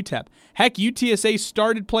besides UTEP? Heck, UTSA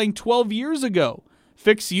started playing 12 years ago.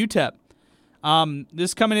 Fix UTEP.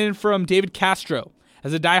 This coming in from David Castro.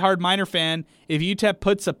 As a diehard Miner fan, if UTEP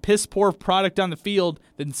puts a piss-poor product on the field,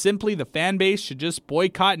 then simply the fan base should just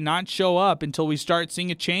boycott and not show up until we start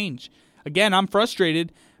seeing a change. Again, I'm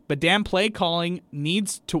frustrated, but damn play calling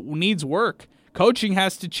needs work. Coaching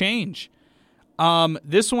has to change.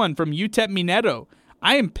 This one from UTEP Mineto.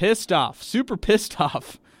 I am pissed off. Super pissed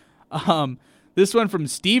off. This one from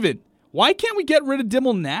Steven. Why can't we get rid of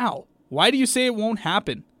Dimmel now? Why do you say it won't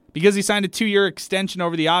happen? Because he signed a 2-year extension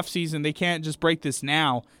over the offseason. They can't just break this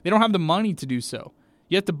now. They don't have the money to do so.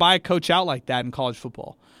 You have to buy a coach out like that in college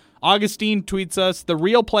football. Augustine tweets us, the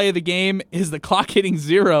real play of the game is the clock hitting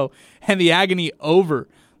 0 and the agony over.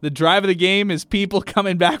 The drive of the game is people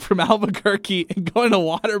coming back from Albuquerque and going to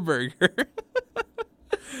Whataburger.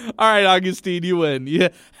 All right, Augustine, you win.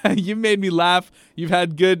 You made me laugh. You've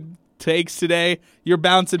had good takes today. You're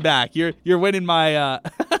bouncing back. You're winning my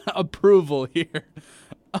approval here.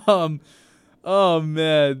 Oh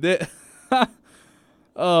man.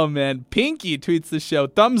 Oh man. Pinky tweets the show.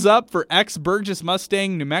 Thumbs up for ex-Burgess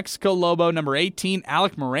Mustang New Mexico Lobo number 18,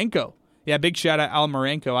 Alec Marenko. Yeah, big shout out Al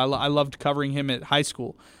Marenko. I loved covering him at high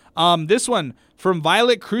school. This one from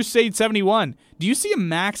Violet Crusade 71. Do you see a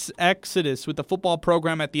max exodus with the football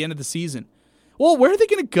program at the end of the season? Well, where are they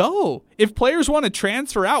going to go? If players want to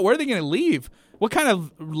transfer out, where are they going to leave? What kind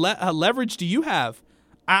of leverage do you have?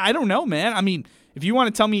 I don't know, man. I mean, if you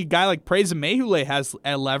want to tell me a guy like Preza Mehule has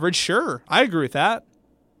leverage, sure. I agree with that.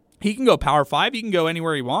 He can go Power 5. He can go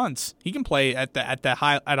anywhere he wants. He can play at a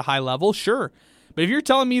high level, sure. But if you're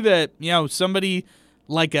telling me that, somebody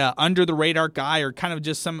like a under the radar guy or kind of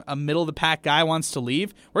just a middle of the pack guy wants to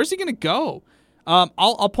leave, where's he going to go?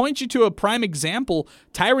 I'll point you to a prime example.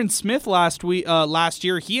 Tyron Smith last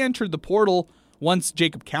year, he entered the portal once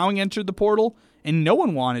Jacob Cowing entered the portal, and no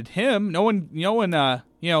one wanted him. No one,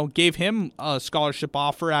 gave him a scholarship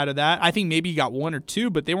offer out of that. I think maybe he got one or two,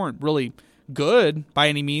 but they weren't really good by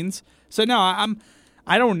any means. So no,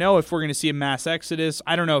 I don't know if we're going to see a mass exodus.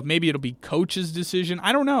 I don't know if maybe it'll be coach's decision.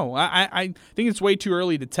 I don't know. I think it's way too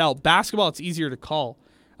early to tell. Basketball, it's easier to call.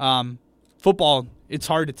 Football, it's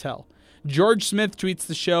hard to tell. George Smith tweets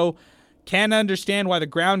the show, can't understand why the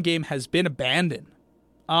ground game has been abandoned.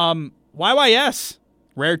 YYS.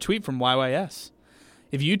 Rare tweet from YYS.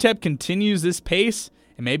 If UTEP continues this pace,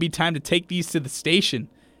 it may be time to take these to the station.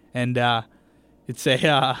 And it's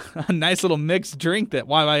a nice little mixed drink that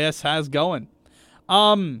YYS has going.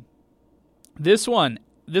 This one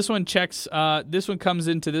checks. This one comes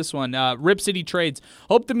into this one. Rip City Trades.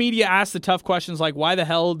 Hope the media asks the tough questions like why the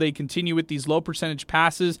hell they continue with these low percentage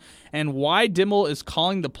passes and why Dimmel is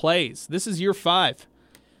calling the plays. This is year 5.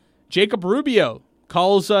 Jacob Rubio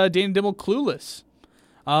calls Dana Dimmel clueless.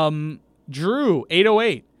 Drew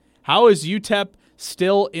 808. How is UTEP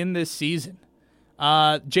still in this season?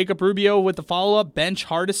 Jacob Rubio with the follow up. Bench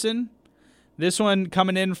Hardison. This one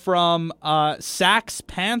coming in from Sax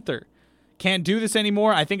Panther. Can't do this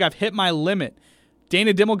anymore. I think I've hit my limit.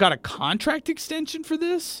 Dana Dimmel got a contract extension for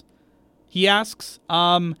this? He asks.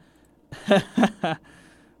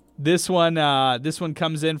 This one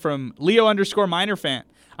comes in from Leo_Miner fan.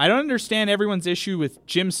 I don't understand everyone's issue with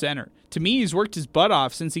Jim Center. To me, he's worked his butt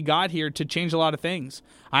off since he got here to change a lot of things.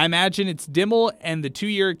 I imagine it's Dimmel and the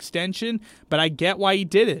 2-year extension, but I get why he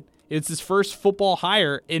did it. It's his first football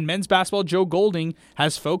hire. In men's basketball, Joe Golding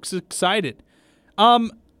has folks excited.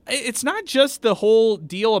 It's not just the whole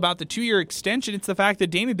deal about the 2-year extension. It's the fact that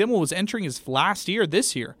Dana Dimmel was entering his last year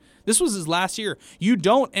this year. This was his last year. You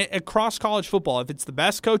don't, across college football, if it's the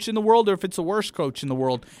best coach in the world or if it's the worst coach in the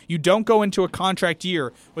world, you don't go into a contract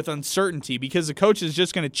year with uncertainty because the coach is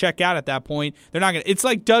just going to check out at that point. They're not going to. It's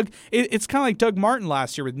like it's kind of like Doug Martin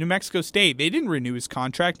last year with New Mexico State. They didn't renew his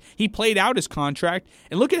contract. He played out his contract,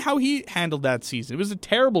 and look at how he handled that season. It was a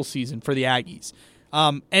terrible season for the Aggies.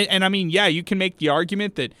 And I mean, yeah, you can make the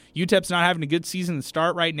argument that UTEP's not having a good season to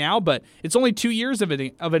start right now, but it's only 2 years of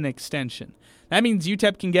an extension. That means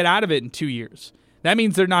UTEP can get out of it in 2 years. That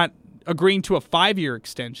means they're not agreeing to a 5-year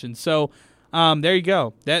extension. So there you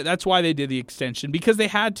go. That's why they did the extension, because they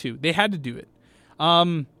had to. They had to do it.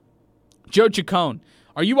 Joe Chacon,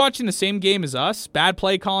 are you watching the same game as us? Bad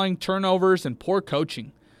play calling, turnovers, and poor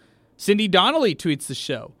coaching. Cindy Donnelly tweets the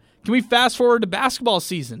show. Can we fast forward to basketball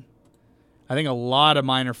season? I think a lot of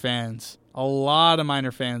Miner fans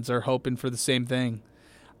are hoping for the same thing.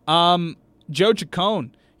 Joe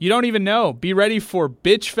Chacon, you don't even know. Be ready for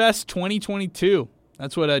Bitch Fest 2022.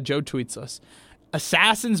 That's what Joe tweets us.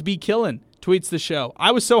 Assassins Be Killin' tweets the show.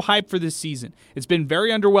 I was so hyped for this season. It's been very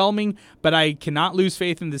underwhelming, but I cannot lose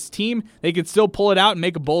faith in this team. They could still pull it out and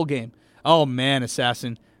make a bowl game. Oh man,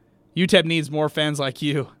 Assassin. UTEP needs more fans like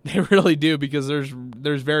you. They really do, because there's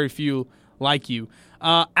very few like you.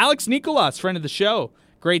 Alex Nicolas, friend of the show.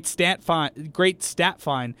 Great stat find.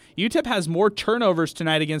 UTEP has more turnovers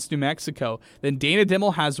tonight against New Mexico than Dana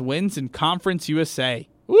Dimmel has wins in Conference USA.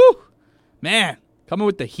 Woo! Man, coming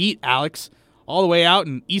with the heat, Alex. All the way out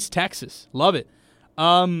in East Texas. Love it.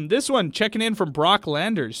 This one, checking in from Brock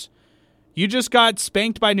Landers. You just got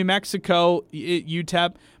spanked by New Mexico,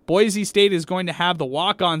 UTEP. Boise State is going to have the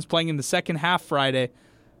walk-ons playing in the second half Friday.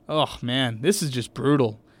 Oh, man, this is just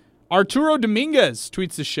brutal. Arturo Dominguez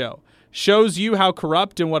tweets the show. Shows you how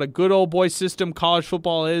corrupt and what a good old boy system college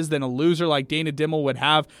football is. Then a loser like Dana Dimmel would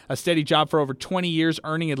have a steady job for over 20 years,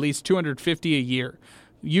 earning at least $250 a year.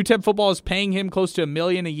 UTEP football is paying him close to $1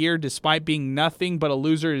 million a year, despite being nothing but a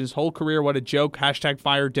loser in his whole career. What a joke!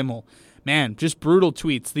 #fire Dimmel. Man, just brutal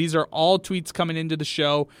tweets. These are all tweets coming into the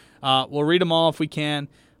show. We'll read them all if we can.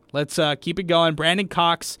 Let's keep it going. Brandon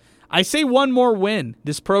Cox. I say one more win.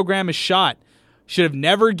 This program is shot. Should have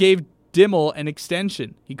never gave Dimmel an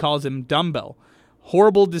extension. He calls him dumbbell.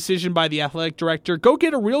 Horrible decision by the athletic director. Go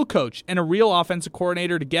get a real coach and a real offensive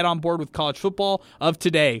coordinator to get on board with college football of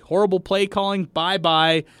today. Horrible play calling.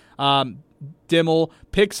 Bye-bye. Dimmel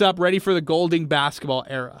picks up, ready for the Golding basketball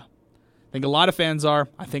era. I think a lot of fans are.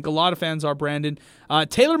 Brandon.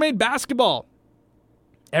 TaylorMade basketball.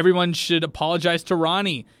 Everyone should apologize to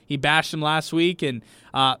Ronnie. He bashed him last week, and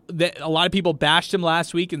a lot of people bashed him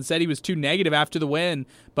last week and said he was too negative after the win.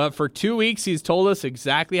 But for 2 weeks, he's told us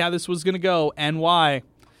exactly how this was going to go and why.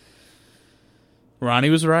 Ronnie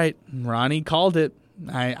was right. Ronnie called it.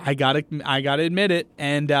 I gotta admit it,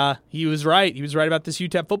 and he was right. He was right about this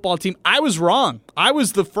UTEP football team. I was wrong. I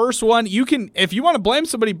was the first one. If you want to blame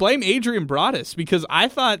somebody, blame Adrian Broadus, because I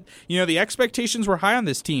thought the expectations were high on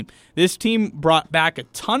this team. This team brought back a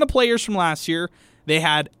ton of players from last year. They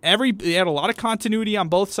had a lot of continuity on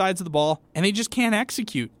both sides of the ball, and they just can't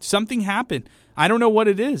execute. Something happened. I don't know what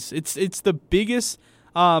it is. It's the biggest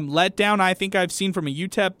letdown I think I've seen from a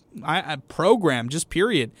UTEP program, just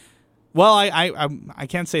period. Well, I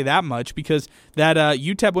can't say that much because that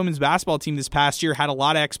UTEP women's basketball team this past year had a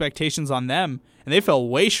lot of expectations on them, and they fell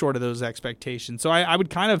way short of those expectations. So I would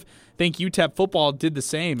kind of think UTEP football did the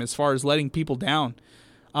same as far as letting people down.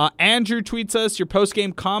 Andrew tweets us, your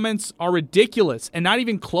post-game comments are ridiculous and not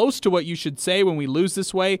even close to what you should say when we lose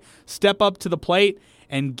this way. Step up to the plate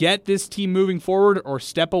and get this team moving forward or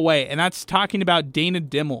step away. And that's talking about Dana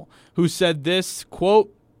Dimmel, who said this,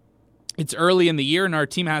 quote, "It's early in the year and our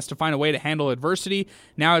team has to find a way to handle adversity.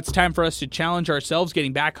 Now it's time for us to challenge ourselves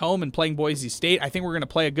getting back home and playing Boise State. I think we're going to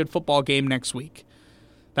play a good football game next week."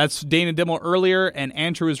 That's Dana Dimmel earlier, and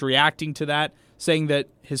Andrew is reacting to that, saying that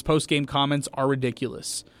his post-game comments are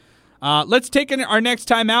ridiculous. Let's take our next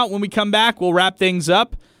time out. When we come back, we'll wrap things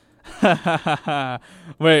up.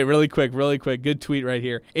 Wait, really quick. Good tweet right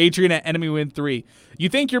here. Adrian at Enemy Win 3. You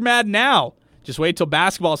think you're mad now? Just wait till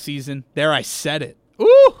basketball season. There, I said it.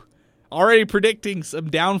 Ooh! Already predicting some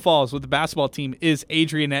downfalls with the basketball team is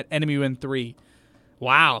Adrian at Enemy Win 3.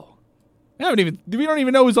 Wow. We don't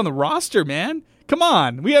even know who's on the roster, man. Come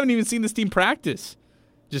on. We haven't even seen this team practice.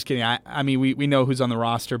 Just kidding. I mean, we know who's on the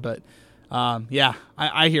roster, but yeah,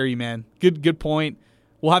 I hear you, man. Good point.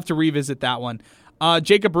 We'll have to revisit that one.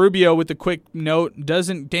 Jacob Rubio with a quick note.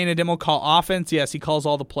 Doesn't Dana Dimmel call offense? Yes, he calls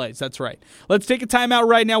all the plays. That's right. Let's take a timeout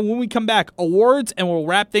right now. When we come back, awards, and we'll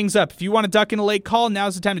wrap things up. If you want to duck in a late call,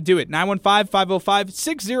 now's the time to do it.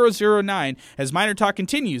 915-505-6009 as Miner Talk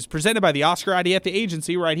continues, presented by the Oscar Arrieta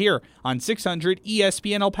Agency right here on 600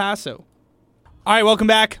 ESPN El Paso. All right, welcome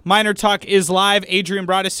back. Miner Talk is live. Adrian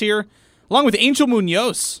Broadus here, along with Angel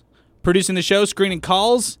Munoz, producing the show, screening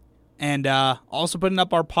calls, and also putting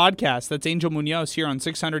up our podcast. That's Angel Munoz here on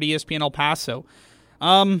 600 ESPN El Paso.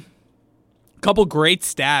 Couple great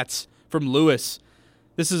stats from Lewis.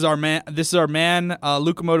 This is our man,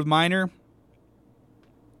 Locomotive Miner.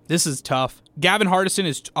 This is tough. Gavin Hardison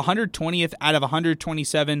is 120th out of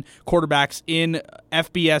 127 quarterbacks in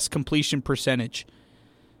FBS completion percentage.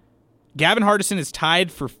 Gavin Hardison is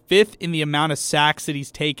tied for 5th in the amount of sacks that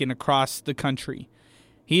he's taken across the country.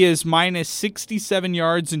 He is minus 67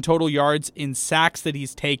 yards in total yards in sacks that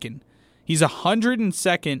he's taken. He's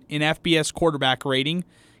 102nd in FBS quarterback rating.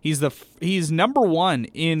 He's number 1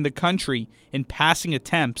 in the country in passing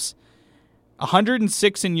attempts.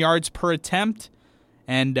 106 in yards per attempt,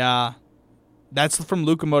 and that's from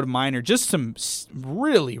Locomotive Miner. Just some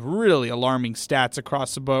really, really alarming stats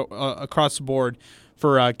across the board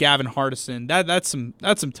for Gavin Hardison. That's some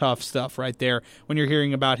tough stuff right there when you're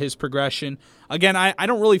hearing about his progression. Again, I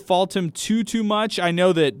don't really fault him too much. I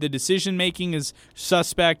know that the decision-making is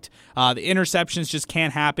suspect. The interceptions just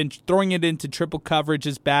can't happen. Throwing it into triple coverage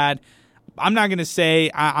is bad. I'm not going to say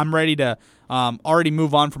I'm ready to already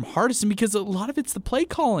move on from Hardison because a lot of it's the play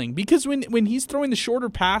calling. Because when he's throwing the shorter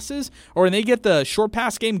passes or when they get the short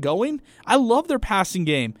pass game going, I love their passing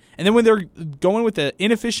game. And then when they're going with the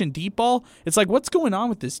inefficient deep ball, it's like, what's going on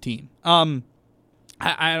with this team?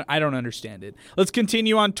 I don't understand it. Let's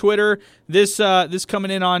continue on Twitter. This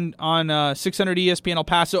coming in on 600 ESPN El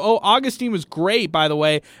Paso. Oh, Augustine was great, by the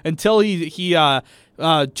way, until he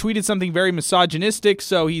tweeted something very misogynistic,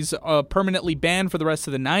 so he's permanently banned for the rest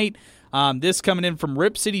of the night. This coming in from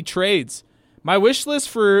Rip City Trades. My wish list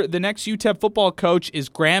for the next UTEP football coach is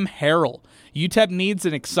Graham Harrell. UTEP needs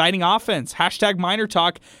an exciting offense. Hashtag Miner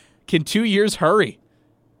Talk. Can 2 years hurry?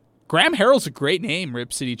 Graham Harrell's a great name,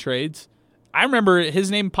 Rip City Trades. I remember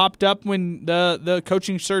his name popped up when the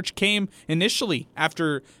coaching search came initially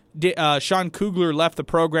after Sean Kugler left the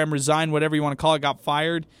program, resigned, whatever you want to call it, got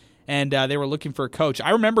fired, and they were looking for a coach.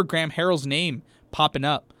 I remember Graham Harrell's name popping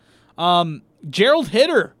up. Gerald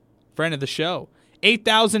Hitter, friend of the show.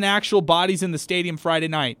 8,000 actual bodies in the stadium Friday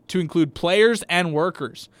night, to include players and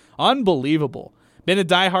workers. Unbelievable. Been a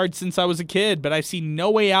diehard since I was a kid, but I see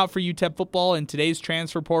no way out for UTEP football in today's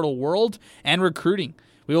transfer portal world and recruiting.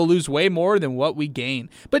 We will lose way more than what we gain.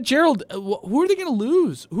 But Gerald, who are they going to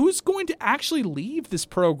lose? Who's going to actually leave this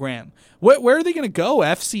program? Where are they going to go?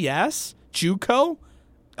 FCS? JUCO?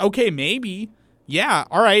 Okay, maybe. Yeah,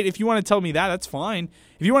 all right. If you want to tell me that, that's fine.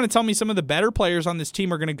 If you want to tell me some of the better players on this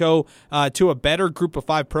team are going to go to a better Group of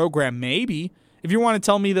 5 program, maybe. If you want to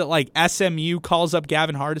tell me that like SMU calls up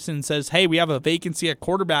Gavin Hardison and says, hey, we have a vacancy at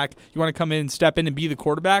quarterback, you want to come in and step in and be the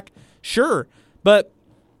quarterback? Sure. But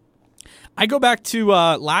I go back to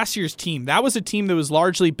last year's team. That was a team that was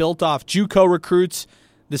largely built off JUCO recruits,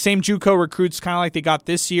 the same JUCO recruits kind of like they got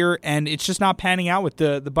this year, and it's just not panning out with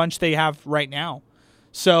the bunch they have right now.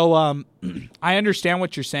 So I understand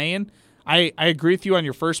what you're saying. I agree with you on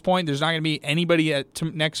your first point. There's not going to be anybody at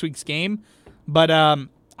next week's game, but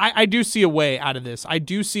I do see a way out of this. I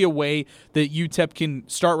do see a way that UTEP can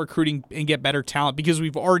start recruiting and get better talent because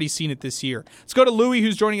we've already seen it this year. Let's go to Louie,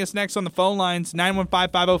 who's joining us next on the phone lines,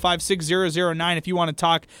 915-505-6009. If you want to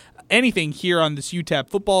talk anything here on this UTEP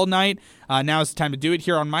football night, now is the time to do it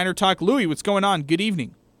here on Miner Talk. Louie, what's going on? Good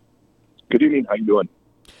evening. Good evening. How you doing?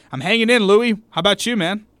 I'm hanging in, Louie. How about you,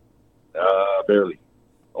 man? Barely.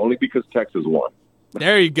 Only because Texas won.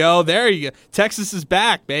 There you go. Texas is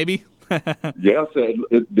back, baby. Yes,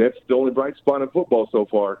 that's the only bright spot in football so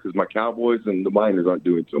far because my Cowboys and the Miners aren't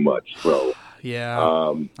doing too much. So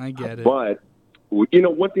yeah, I get it. But,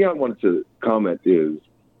 one thing I wanted to comment is,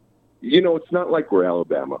 it's not like we're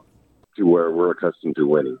Alabama to where we're accustomed to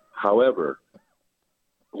winning. However,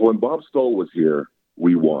 when Bob Stoll was here,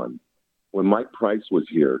 we won. When Mike Price was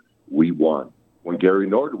here, we won. When Gary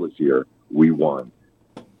Nord was here, we won.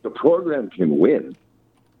 The program can win.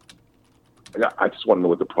 I just want to know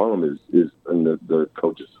what the problem is in the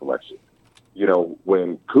coach's selection.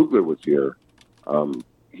 When Kugler was here,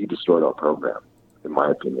 he destroyed our program, in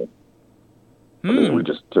my opinion. I mean, we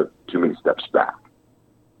just took too many steps back.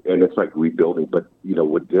 And it's like rebuilding. But,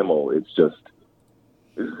 with Dimmel, it's just,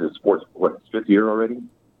 this is his sports, his fifth year already?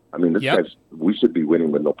 I mean, this guy's, we should be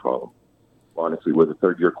winning with no problem. Honestly, we're the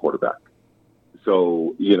third-year quarterback.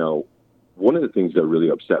 So, one of the things that really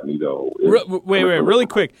upset me, though, is... Wait, really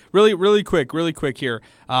quick here.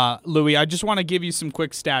 Louie, I just want to give you some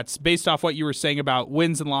quick stats based off what you were saying about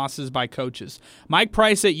wins and losses by coaches. Mike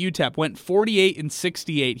Price at UTEP went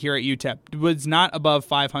 48-68 here at UTEP, was not above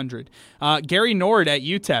 500. Gary Nord at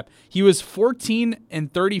UTEP, he was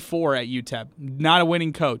 14-34 at UTEP, not a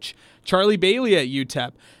winning coach. Charlie Bailey at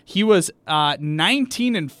UTEP, he was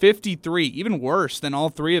 19-53, even worse than all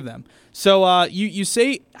three of them. So you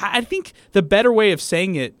say, I think the better way of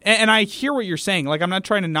saying it, and I hear what you're saying. Like, I'm not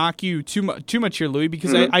trying to knock you too much here, Louie,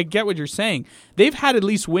 because I get what you're saying. They've had at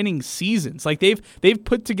least winning seasons. Like they've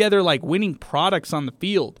put together like winning products on the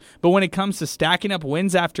field. But when it comes to stacking up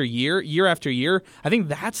wins after year after year, I think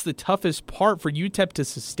that's the toughest part for UTEP to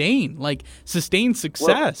sustain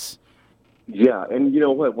success. Well, yeah, and you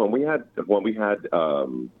know what? When we had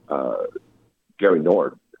Gary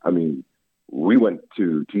Nord, I mean, we went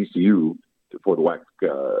to TCU for the WAC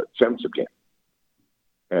championship game,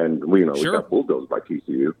 and we got bulldozed by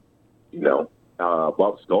TCU.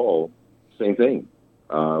 Bob Stoll, same thing.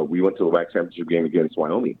 We went to the WAC championship game against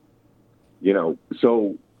Wyoming.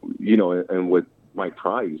 So and with Mike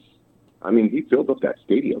Price, I mean, he filled up that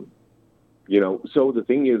stadium. So the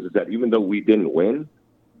thing is that even though we didn't win,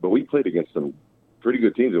 but we played against some pretty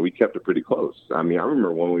good teams, and we kept it pretty close. I mean, I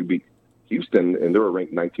remember when we beat Houston, and they were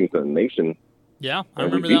ranked 19th in the nation. Yeah, I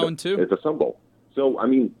remember that one too. It's a Sun Bowl. So, I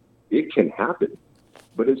mean, it can happen.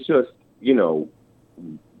 But it's just,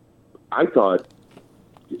 I thought,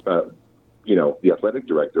 the athletic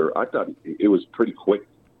director, I thought it was pretty quick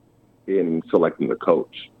in selecting the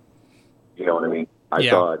coach. You know what I mean? I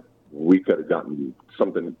thought we could have gotten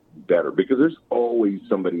something better because there's always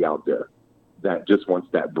somebody out there that just wants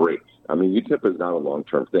that break. I mean, UTEP is not a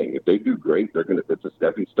long-term thing. If they do great, it's a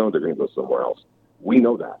stepping stone. They're going to go somewhere else. We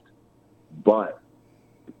know that. But,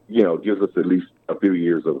 gives us at least a few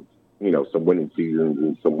years of, some winning seasons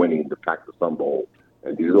and some winning to pack the Sun Bowl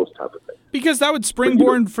and do those type of things. Because that would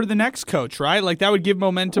springboard for the next coach, right? Like, that would give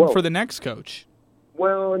momentum for the next coach.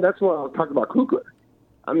 Well, and that's what I was talking about Kugler.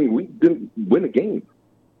 I mean, we didn't win a game,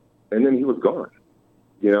 and then he was gone.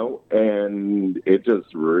 And it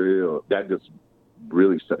just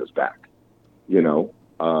really set us back,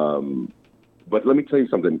 But let me tell you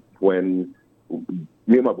something. When me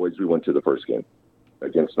and my boys, we went to the first game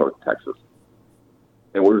against North Texas,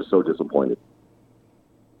 and we were so disappointed.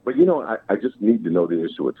 But, I just need to know the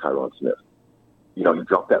issue with Tyron Smith. He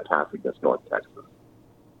dropped that pass against North Texas.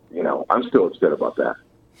 I'm still upset about that.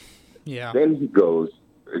 Yeah. Then he goes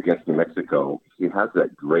against New Mexico. He has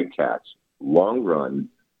that great catch, long run,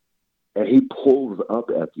 and he pulls up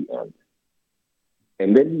at the end.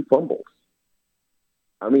 And then he fumbles.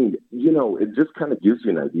 I mean, it just kind of gives you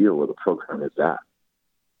an idea where the program is at.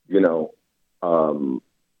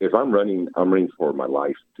 If I'm running for my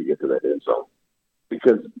life to get to that end zone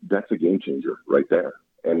because that's a game changer right there.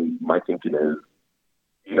 And my thinking is,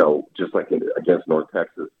 just like against North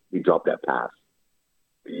Texas, he dropped that pass.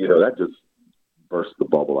 That just burst the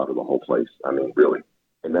bubble out of the whole place. I mean, really.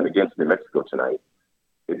 And then against New Mexico tonight,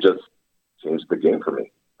 it just changed the game for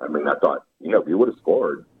me. I mean, I thought, if you would have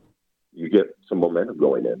scored, you get some momentum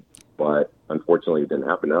going in. But unfortunately, it didn't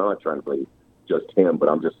happen. Now I'm not trying to blame just him, but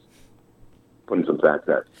I'm just, putting some facts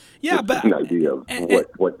at. Yeah, just but an idea of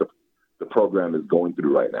what the program is going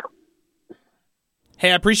through right now.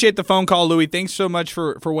 Hey, I appreciate the phone call, Louis. Thanks so much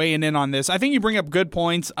for weighing in on this. I think you bring up good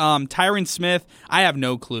points. Tyron Smith, I have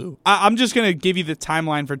no clue. I'm just going to give you the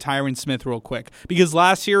timeline for Tyron Smith real quick, because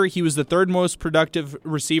last year he was the third most productive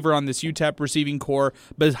receiver on this UTEP receiving core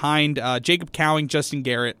behind Jacob Cowing, Justin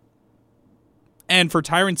Garrett. And for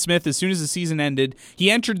Tyron Smith, as soon as the season ended, he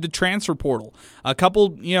entered the transfer portal. A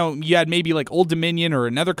couple, you had maybe like Old Dominion or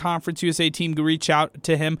another Conference USA team to reach out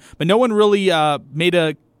to him, but no one really made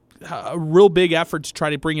a real big effort to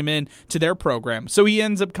try to bring him in to their program. So he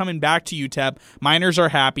ends up coming back to UTEP. Miners are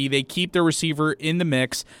happy. They keep their receiver in the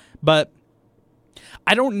mix, but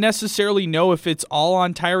I don't necessarily know if it's all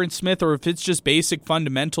on Tyron Smith or if it's just basic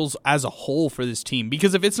fundamentals as a whole for this team.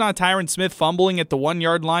 Because if it's not Tyron Smith fumbling at the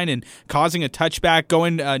 1-yard line and causing a touchback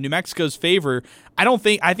going New Mexico's favor,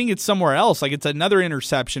 I think it's somewhere else. Like it's another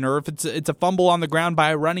interception, or if it's a fumble on the ground by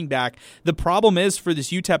a running back. The problem is for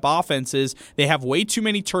this UTEP offense is they have way too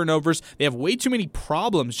many turnovers. They have way too many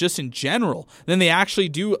problems just in general than they actually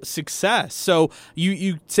do success. So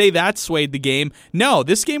you say that swayed the game. No,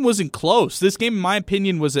 this game wasn't close. This game, in my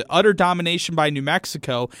opinion, was an utter domination by New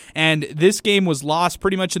Mexico, and this game was lost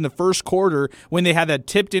pretty much in the first quarter when they had that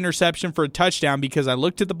tipped interception for a touchdown, because I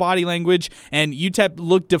looked at the body language and UTEP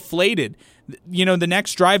looked deflated. The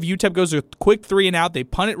next drive, UTEP goes a quick 3-and-out. They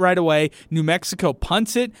punt it right away. New Mexico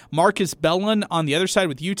punts it. Marcus Bellin on the other side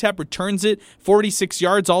with UTEP returns it 46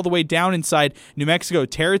 yards all the way down inside New Mexico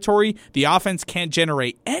territory. The offense can't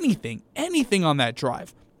generate anything on that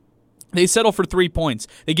drive. They settle for 3 points.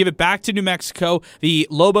 They give it back to New Mexico. The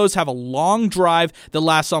Lobos have a long drive that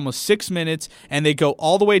lasts almost 6 minutes, and they go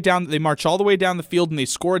all the way down. They march all the way down the field, and they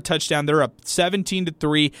score a touchdown. They're up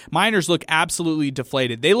 17-3. Miners look absolutely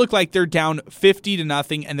deflated. They look like they're down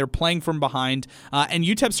 50-0, and they're playing from behind. And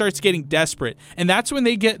UTEP starts getting desperate, and that's when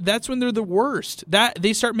they're the worst. That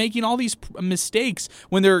they start making all these mistakes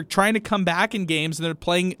when they're trying to come back in games, and they're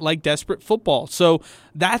playing like desperate football. So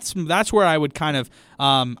that's where I would kind of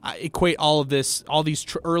equate all these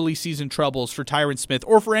early season troubles for Tyron Smith,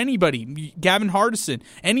 or for anybody, Gavin Hardison,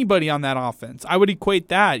 anybody on that offense. I would equate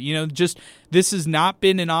that. Just this has not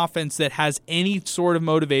been an offense that has any sort of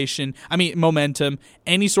momentum,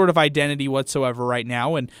 any sort of identity whatsoever right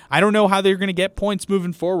now, and I don't know how they're going to get points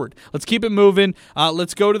moving forward. Let's keep it moving.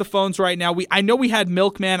 Let's go to the phones right now. I know we had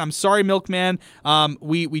Milkman. I'm sorry, Milkman.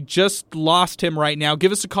 We just lost him right now.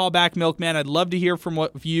 Give us a call back, Milkman. I'd love to hear from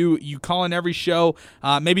what you call in every show.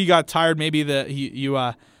 Maybe you got tired. Maybe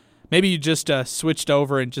you just switched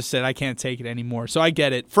over and just said, I can't take it anymore. So I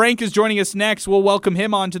get it. Frank is joining us next. We'll welcome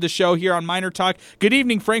him onto the show here on Miner Talk. Good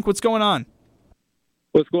evening, Frank. What's going on?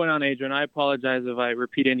 What's going on, Adrian? I apologize if I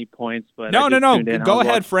repeat any points, but no. Go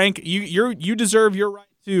ahead, Frank. You deserve your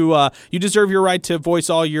right to voice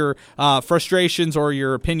all your frustrations or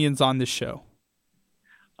your opinions on this show.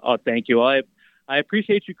 Oh, thank you. I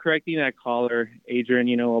appreciate you correcting that caller,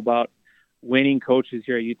 Adrian. About winning coaches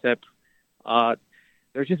here at UTEP.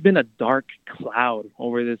 There's just been a dark cloud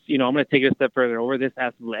over this. I'm going to take it a step further, over this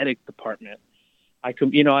athletic department. I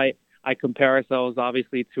compare ourselves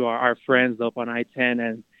obviously to our friends up on I-10,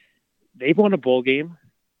 and they've won a bowl game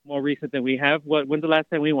more recent than we have. When's the last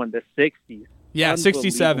time we won? The 60s. Yeah,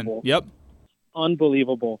 67. Yep.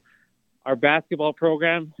 Unbelievable. Our basketball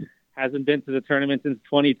program hasn't been to the tournament since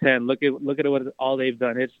 2010. Look at what all they've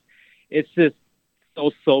done. It's just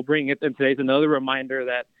so sobering. And today's another reminder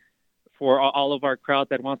that for all of our crowd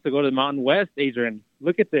that wants to go to the Mountain West, Adrian,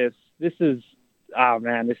 look at this. This is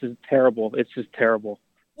terrible. It's just terrible.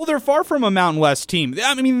 Well, they're far from a Mountain West team.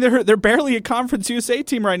 I mean, they're barely a Conference USA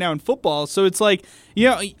team right now in football. So it's like,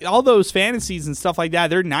 all those fantasies and stuff like that,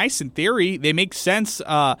 they're nice in theory. They make sense,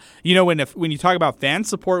 when you talk about fan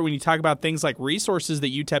support, when you talk about things like resources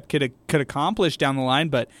that UTEP could accomplish down the line,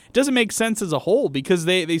 but it doesn't make sense as a whole because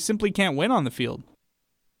they simply can't win on the field.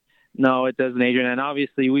 No, it doesn't, Adrian. And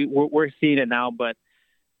obviously we're seeing it now, but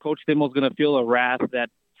Coach Dimmel's going to feel a wrath that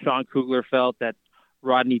Sean Kugler felt, that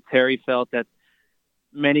Rodney Terry felt, that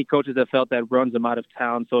many coaches have felt, that runs him out of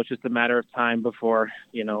town. So it's just a matter of time before,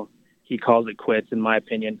 he calls it quits, in my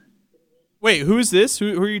opinion. Wait, who is this?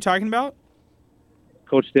 Who are you talking about?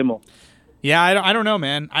 Coach Dimmel. Yeah, I don't know,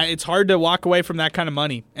 man. It's hard to walk away from that kind of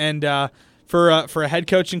money. And for a head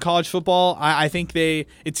coach in college football, I think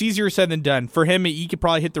it's easier said than done. For him, he could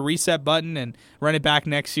probably hit the reset button and run it back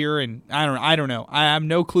next year. And I don't know. I have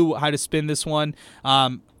no clue how to spin this one.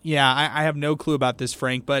 I have no clue about this,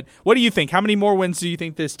 Frank. But what do you think? How many more wins do you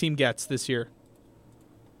think this team gets this year?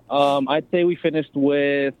 I'd say we finished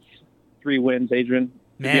with 3 wins, Adrian.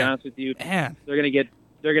 To be honest with you, man. they're gonna get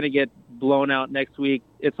they're going to get blown out next week.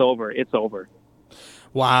 It's over. It's over.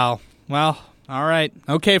 Wow. Well, all right.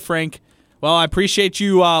 Okay, Frank. Well, I appreciate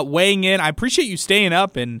you weighing in. I appreciate you staying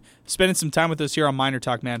up and spending some time with us here on Miner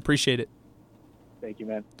Talk, man. Appreciate it. Thank you,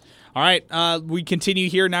 man. All right, we continue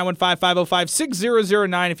here,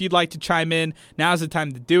 915-505-6009. If you'd like to chime in, now's the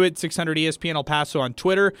time to do it. 600 ESPN El Paso on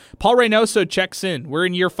Twitter. Paul Reynoso checks in. We're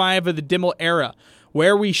in year 5 of the Dimmel era,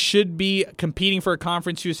 where we should be competing for a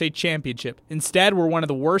Conference USA championship. Instead, we're one of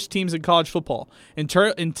the worst teams in college football.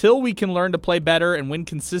 Until we can learn to play better and win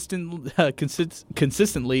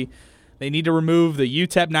consistently, they need to remove the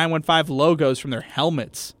UTEP 915 logos from their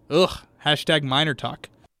helmets. Ugh, hashtag Miner Talk.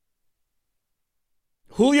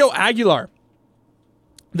 Julio Aguilar.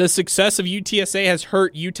 The success of UTSA has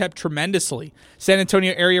hurt UTEP tremendously. San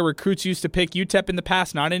Antonio area recruits used to pick UTEP in the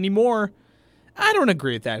past, not anymore. I don't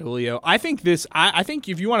agree with that, Julio. I think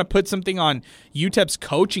if you want to put something on UTEP's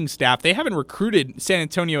coaching staff, they haven't recruited San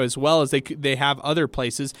Antonio as well as they have other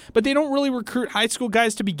places, but they don't really recruit high school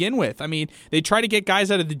guys to begin with. I mean, they try to get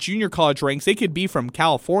guys out of the junior college ranks. They could be from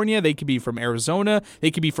California, they could be from Arizona,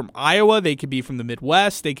 they could be from Iowa, they could be from the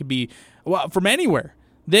Midwest, they could be from anywhere.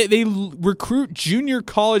 They recruit junior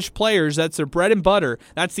college players. That's their bread and butter.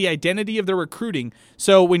 That's the identity of their recruiting.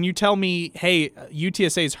 So when you tell me, hey,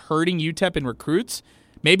 UTSA is hurting UTEP in recruits,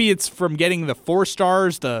 maybe it's from getting the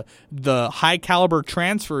 4-stars, the high-caliber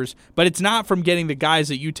transfers, but it's not from getting the guys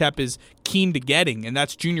that UTEP is keen to getting, and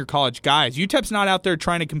that's junior college guys. UTEP's not out there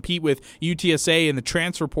trying to compete with UTSA in the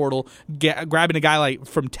transfer portal, grabbing a guy like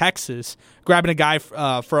from Texas, grabbing a guy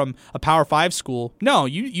from a Power 5 school. No,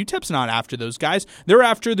 UTEP's not after those guys. They're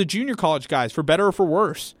after the junior college guys, for better or for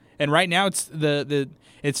worse. And right now, it's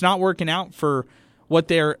it's not working out for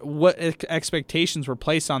what expectations were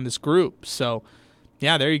placed on this group. So,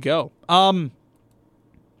 yeah, there you go.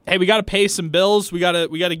 Hey, we got to pay some bills. We got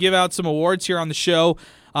to give out some awards here on the show.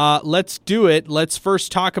 Let's do it. Let's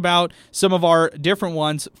first talk about some of our different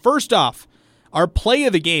ones. First off, our play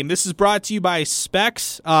of the game. This is brought to you by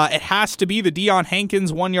Specs. It has to be the Deion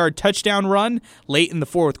Hankins 1-yard touchdown run late in the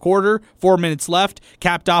fourth quarter. 4 minutes left.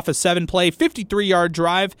 Capped off a 7-play, 53-yard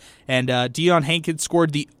drive. And Deion Hankins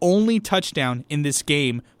scored the only touchdown in this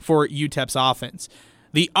game for UTEP's offense.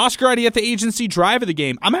 The Oscar Arieta Agency drive of the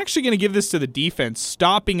game. I'm actually going to give this to the defense,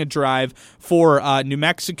 stopping a drive for New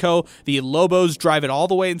Mexico. The Lobos drive it all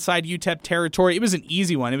the way inside UTEP territory. It was an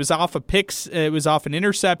easy one. It was off a picks. It was off an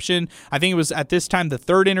interception. I think it was at this time the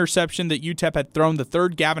third interception that UTEP had thrown, the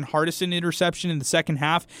third Gavin Hardison interception in the second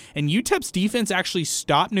half. And UTEP's defense actually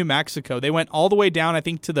stopped New Mexico. They went all the way down, I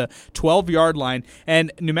think, to the 12-yard line.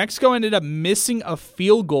 And New Mexico ended up missing a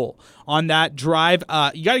field goal on that drive.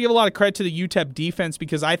 You got to give a lot of credit to the UTEP defense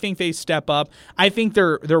because I think they step up. I think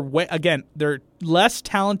they're less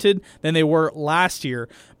talented than they were last year,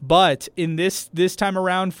 but in this time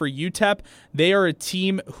around for UTEP, they are a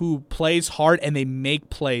team who plays hard and they make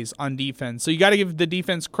plays on defense. So you got to give the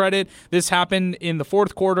defense credit. This happened in the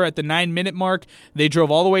fourth quarter at the 9-minute mark. They drove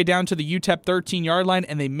all the way down to the UTEP 13-yard line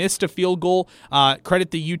and they missed a field goal. Credit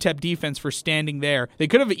the UTEP defense for standing there. They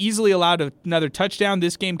could have easily allowed another touchdown.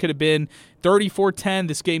 This game could have been 34-10.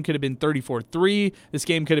 This game could have been 34-3. This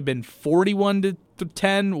game could have been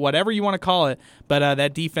 41-10, whatever you want to call it. But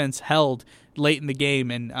that defense held late in the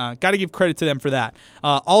game, and got to give credit to them for that.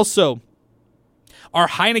 Also, our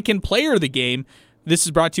Heineken player of the game. This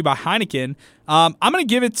is brought to you by Heineken. I'm going to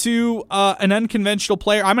give it to an unconventional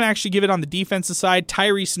player. I'm going to actually give it on the defensive side.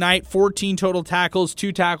 Tyrese Knight, 14 total tackles,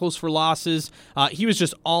 2 tackles for losses. He was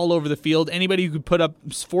just all over the field. Anybody who could put up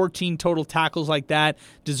 14 total tackles like that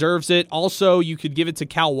deserves it. Also, you could give it to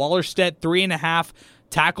Cal Wallerstedt, 3.5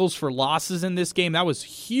 tackles for losses in this game. That was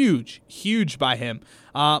huge by him.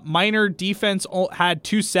 Miner defense had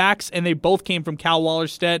 2 sacks, and they both came from Cal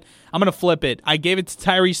Wallerstedt. I'm going to flip it. I gave it to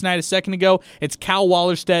Tyrese Knight a second ago. It's Cal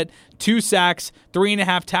Wallerstedt, 2 sacks,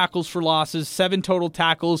 3.5 tackles for losses, 7 total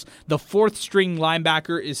tackles. The 4th-string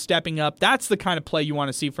linebacker is stepping up. That's the kind of play you want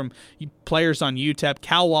to see from players on UTEP.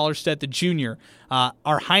 Cal Wallerstedt, the junior,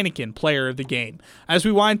 our Heineken player of the game. As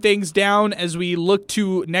we wind things down, as we look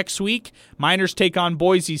to next week, Miners take on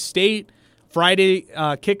Boise State. Friday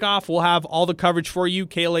kickoff, we'll have all the coverage for you.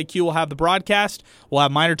 KLAQ will have the broadcast. We'll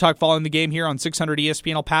have Miner Talk following the game here on 600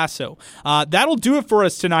 ESPN El Paso. That'll do it for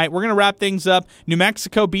us tonight. We're going to wrap things up. New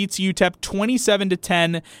Mexico beats UTEP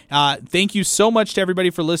 27-10. Thank you so much to everybody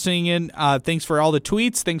for listening in. Thanks for all the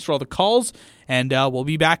tweets. Thanks for all the calls. And we'll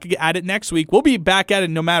be back at it next week. We'll be back at it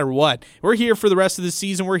no matter what. We're here for the rest of the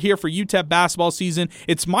season. We're here for UTEP basketball season.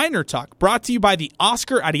 It's Miner Talk, brought to you by the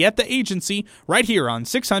Oscar Arieta Agency, right here on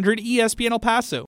 600 ESPN El Paso.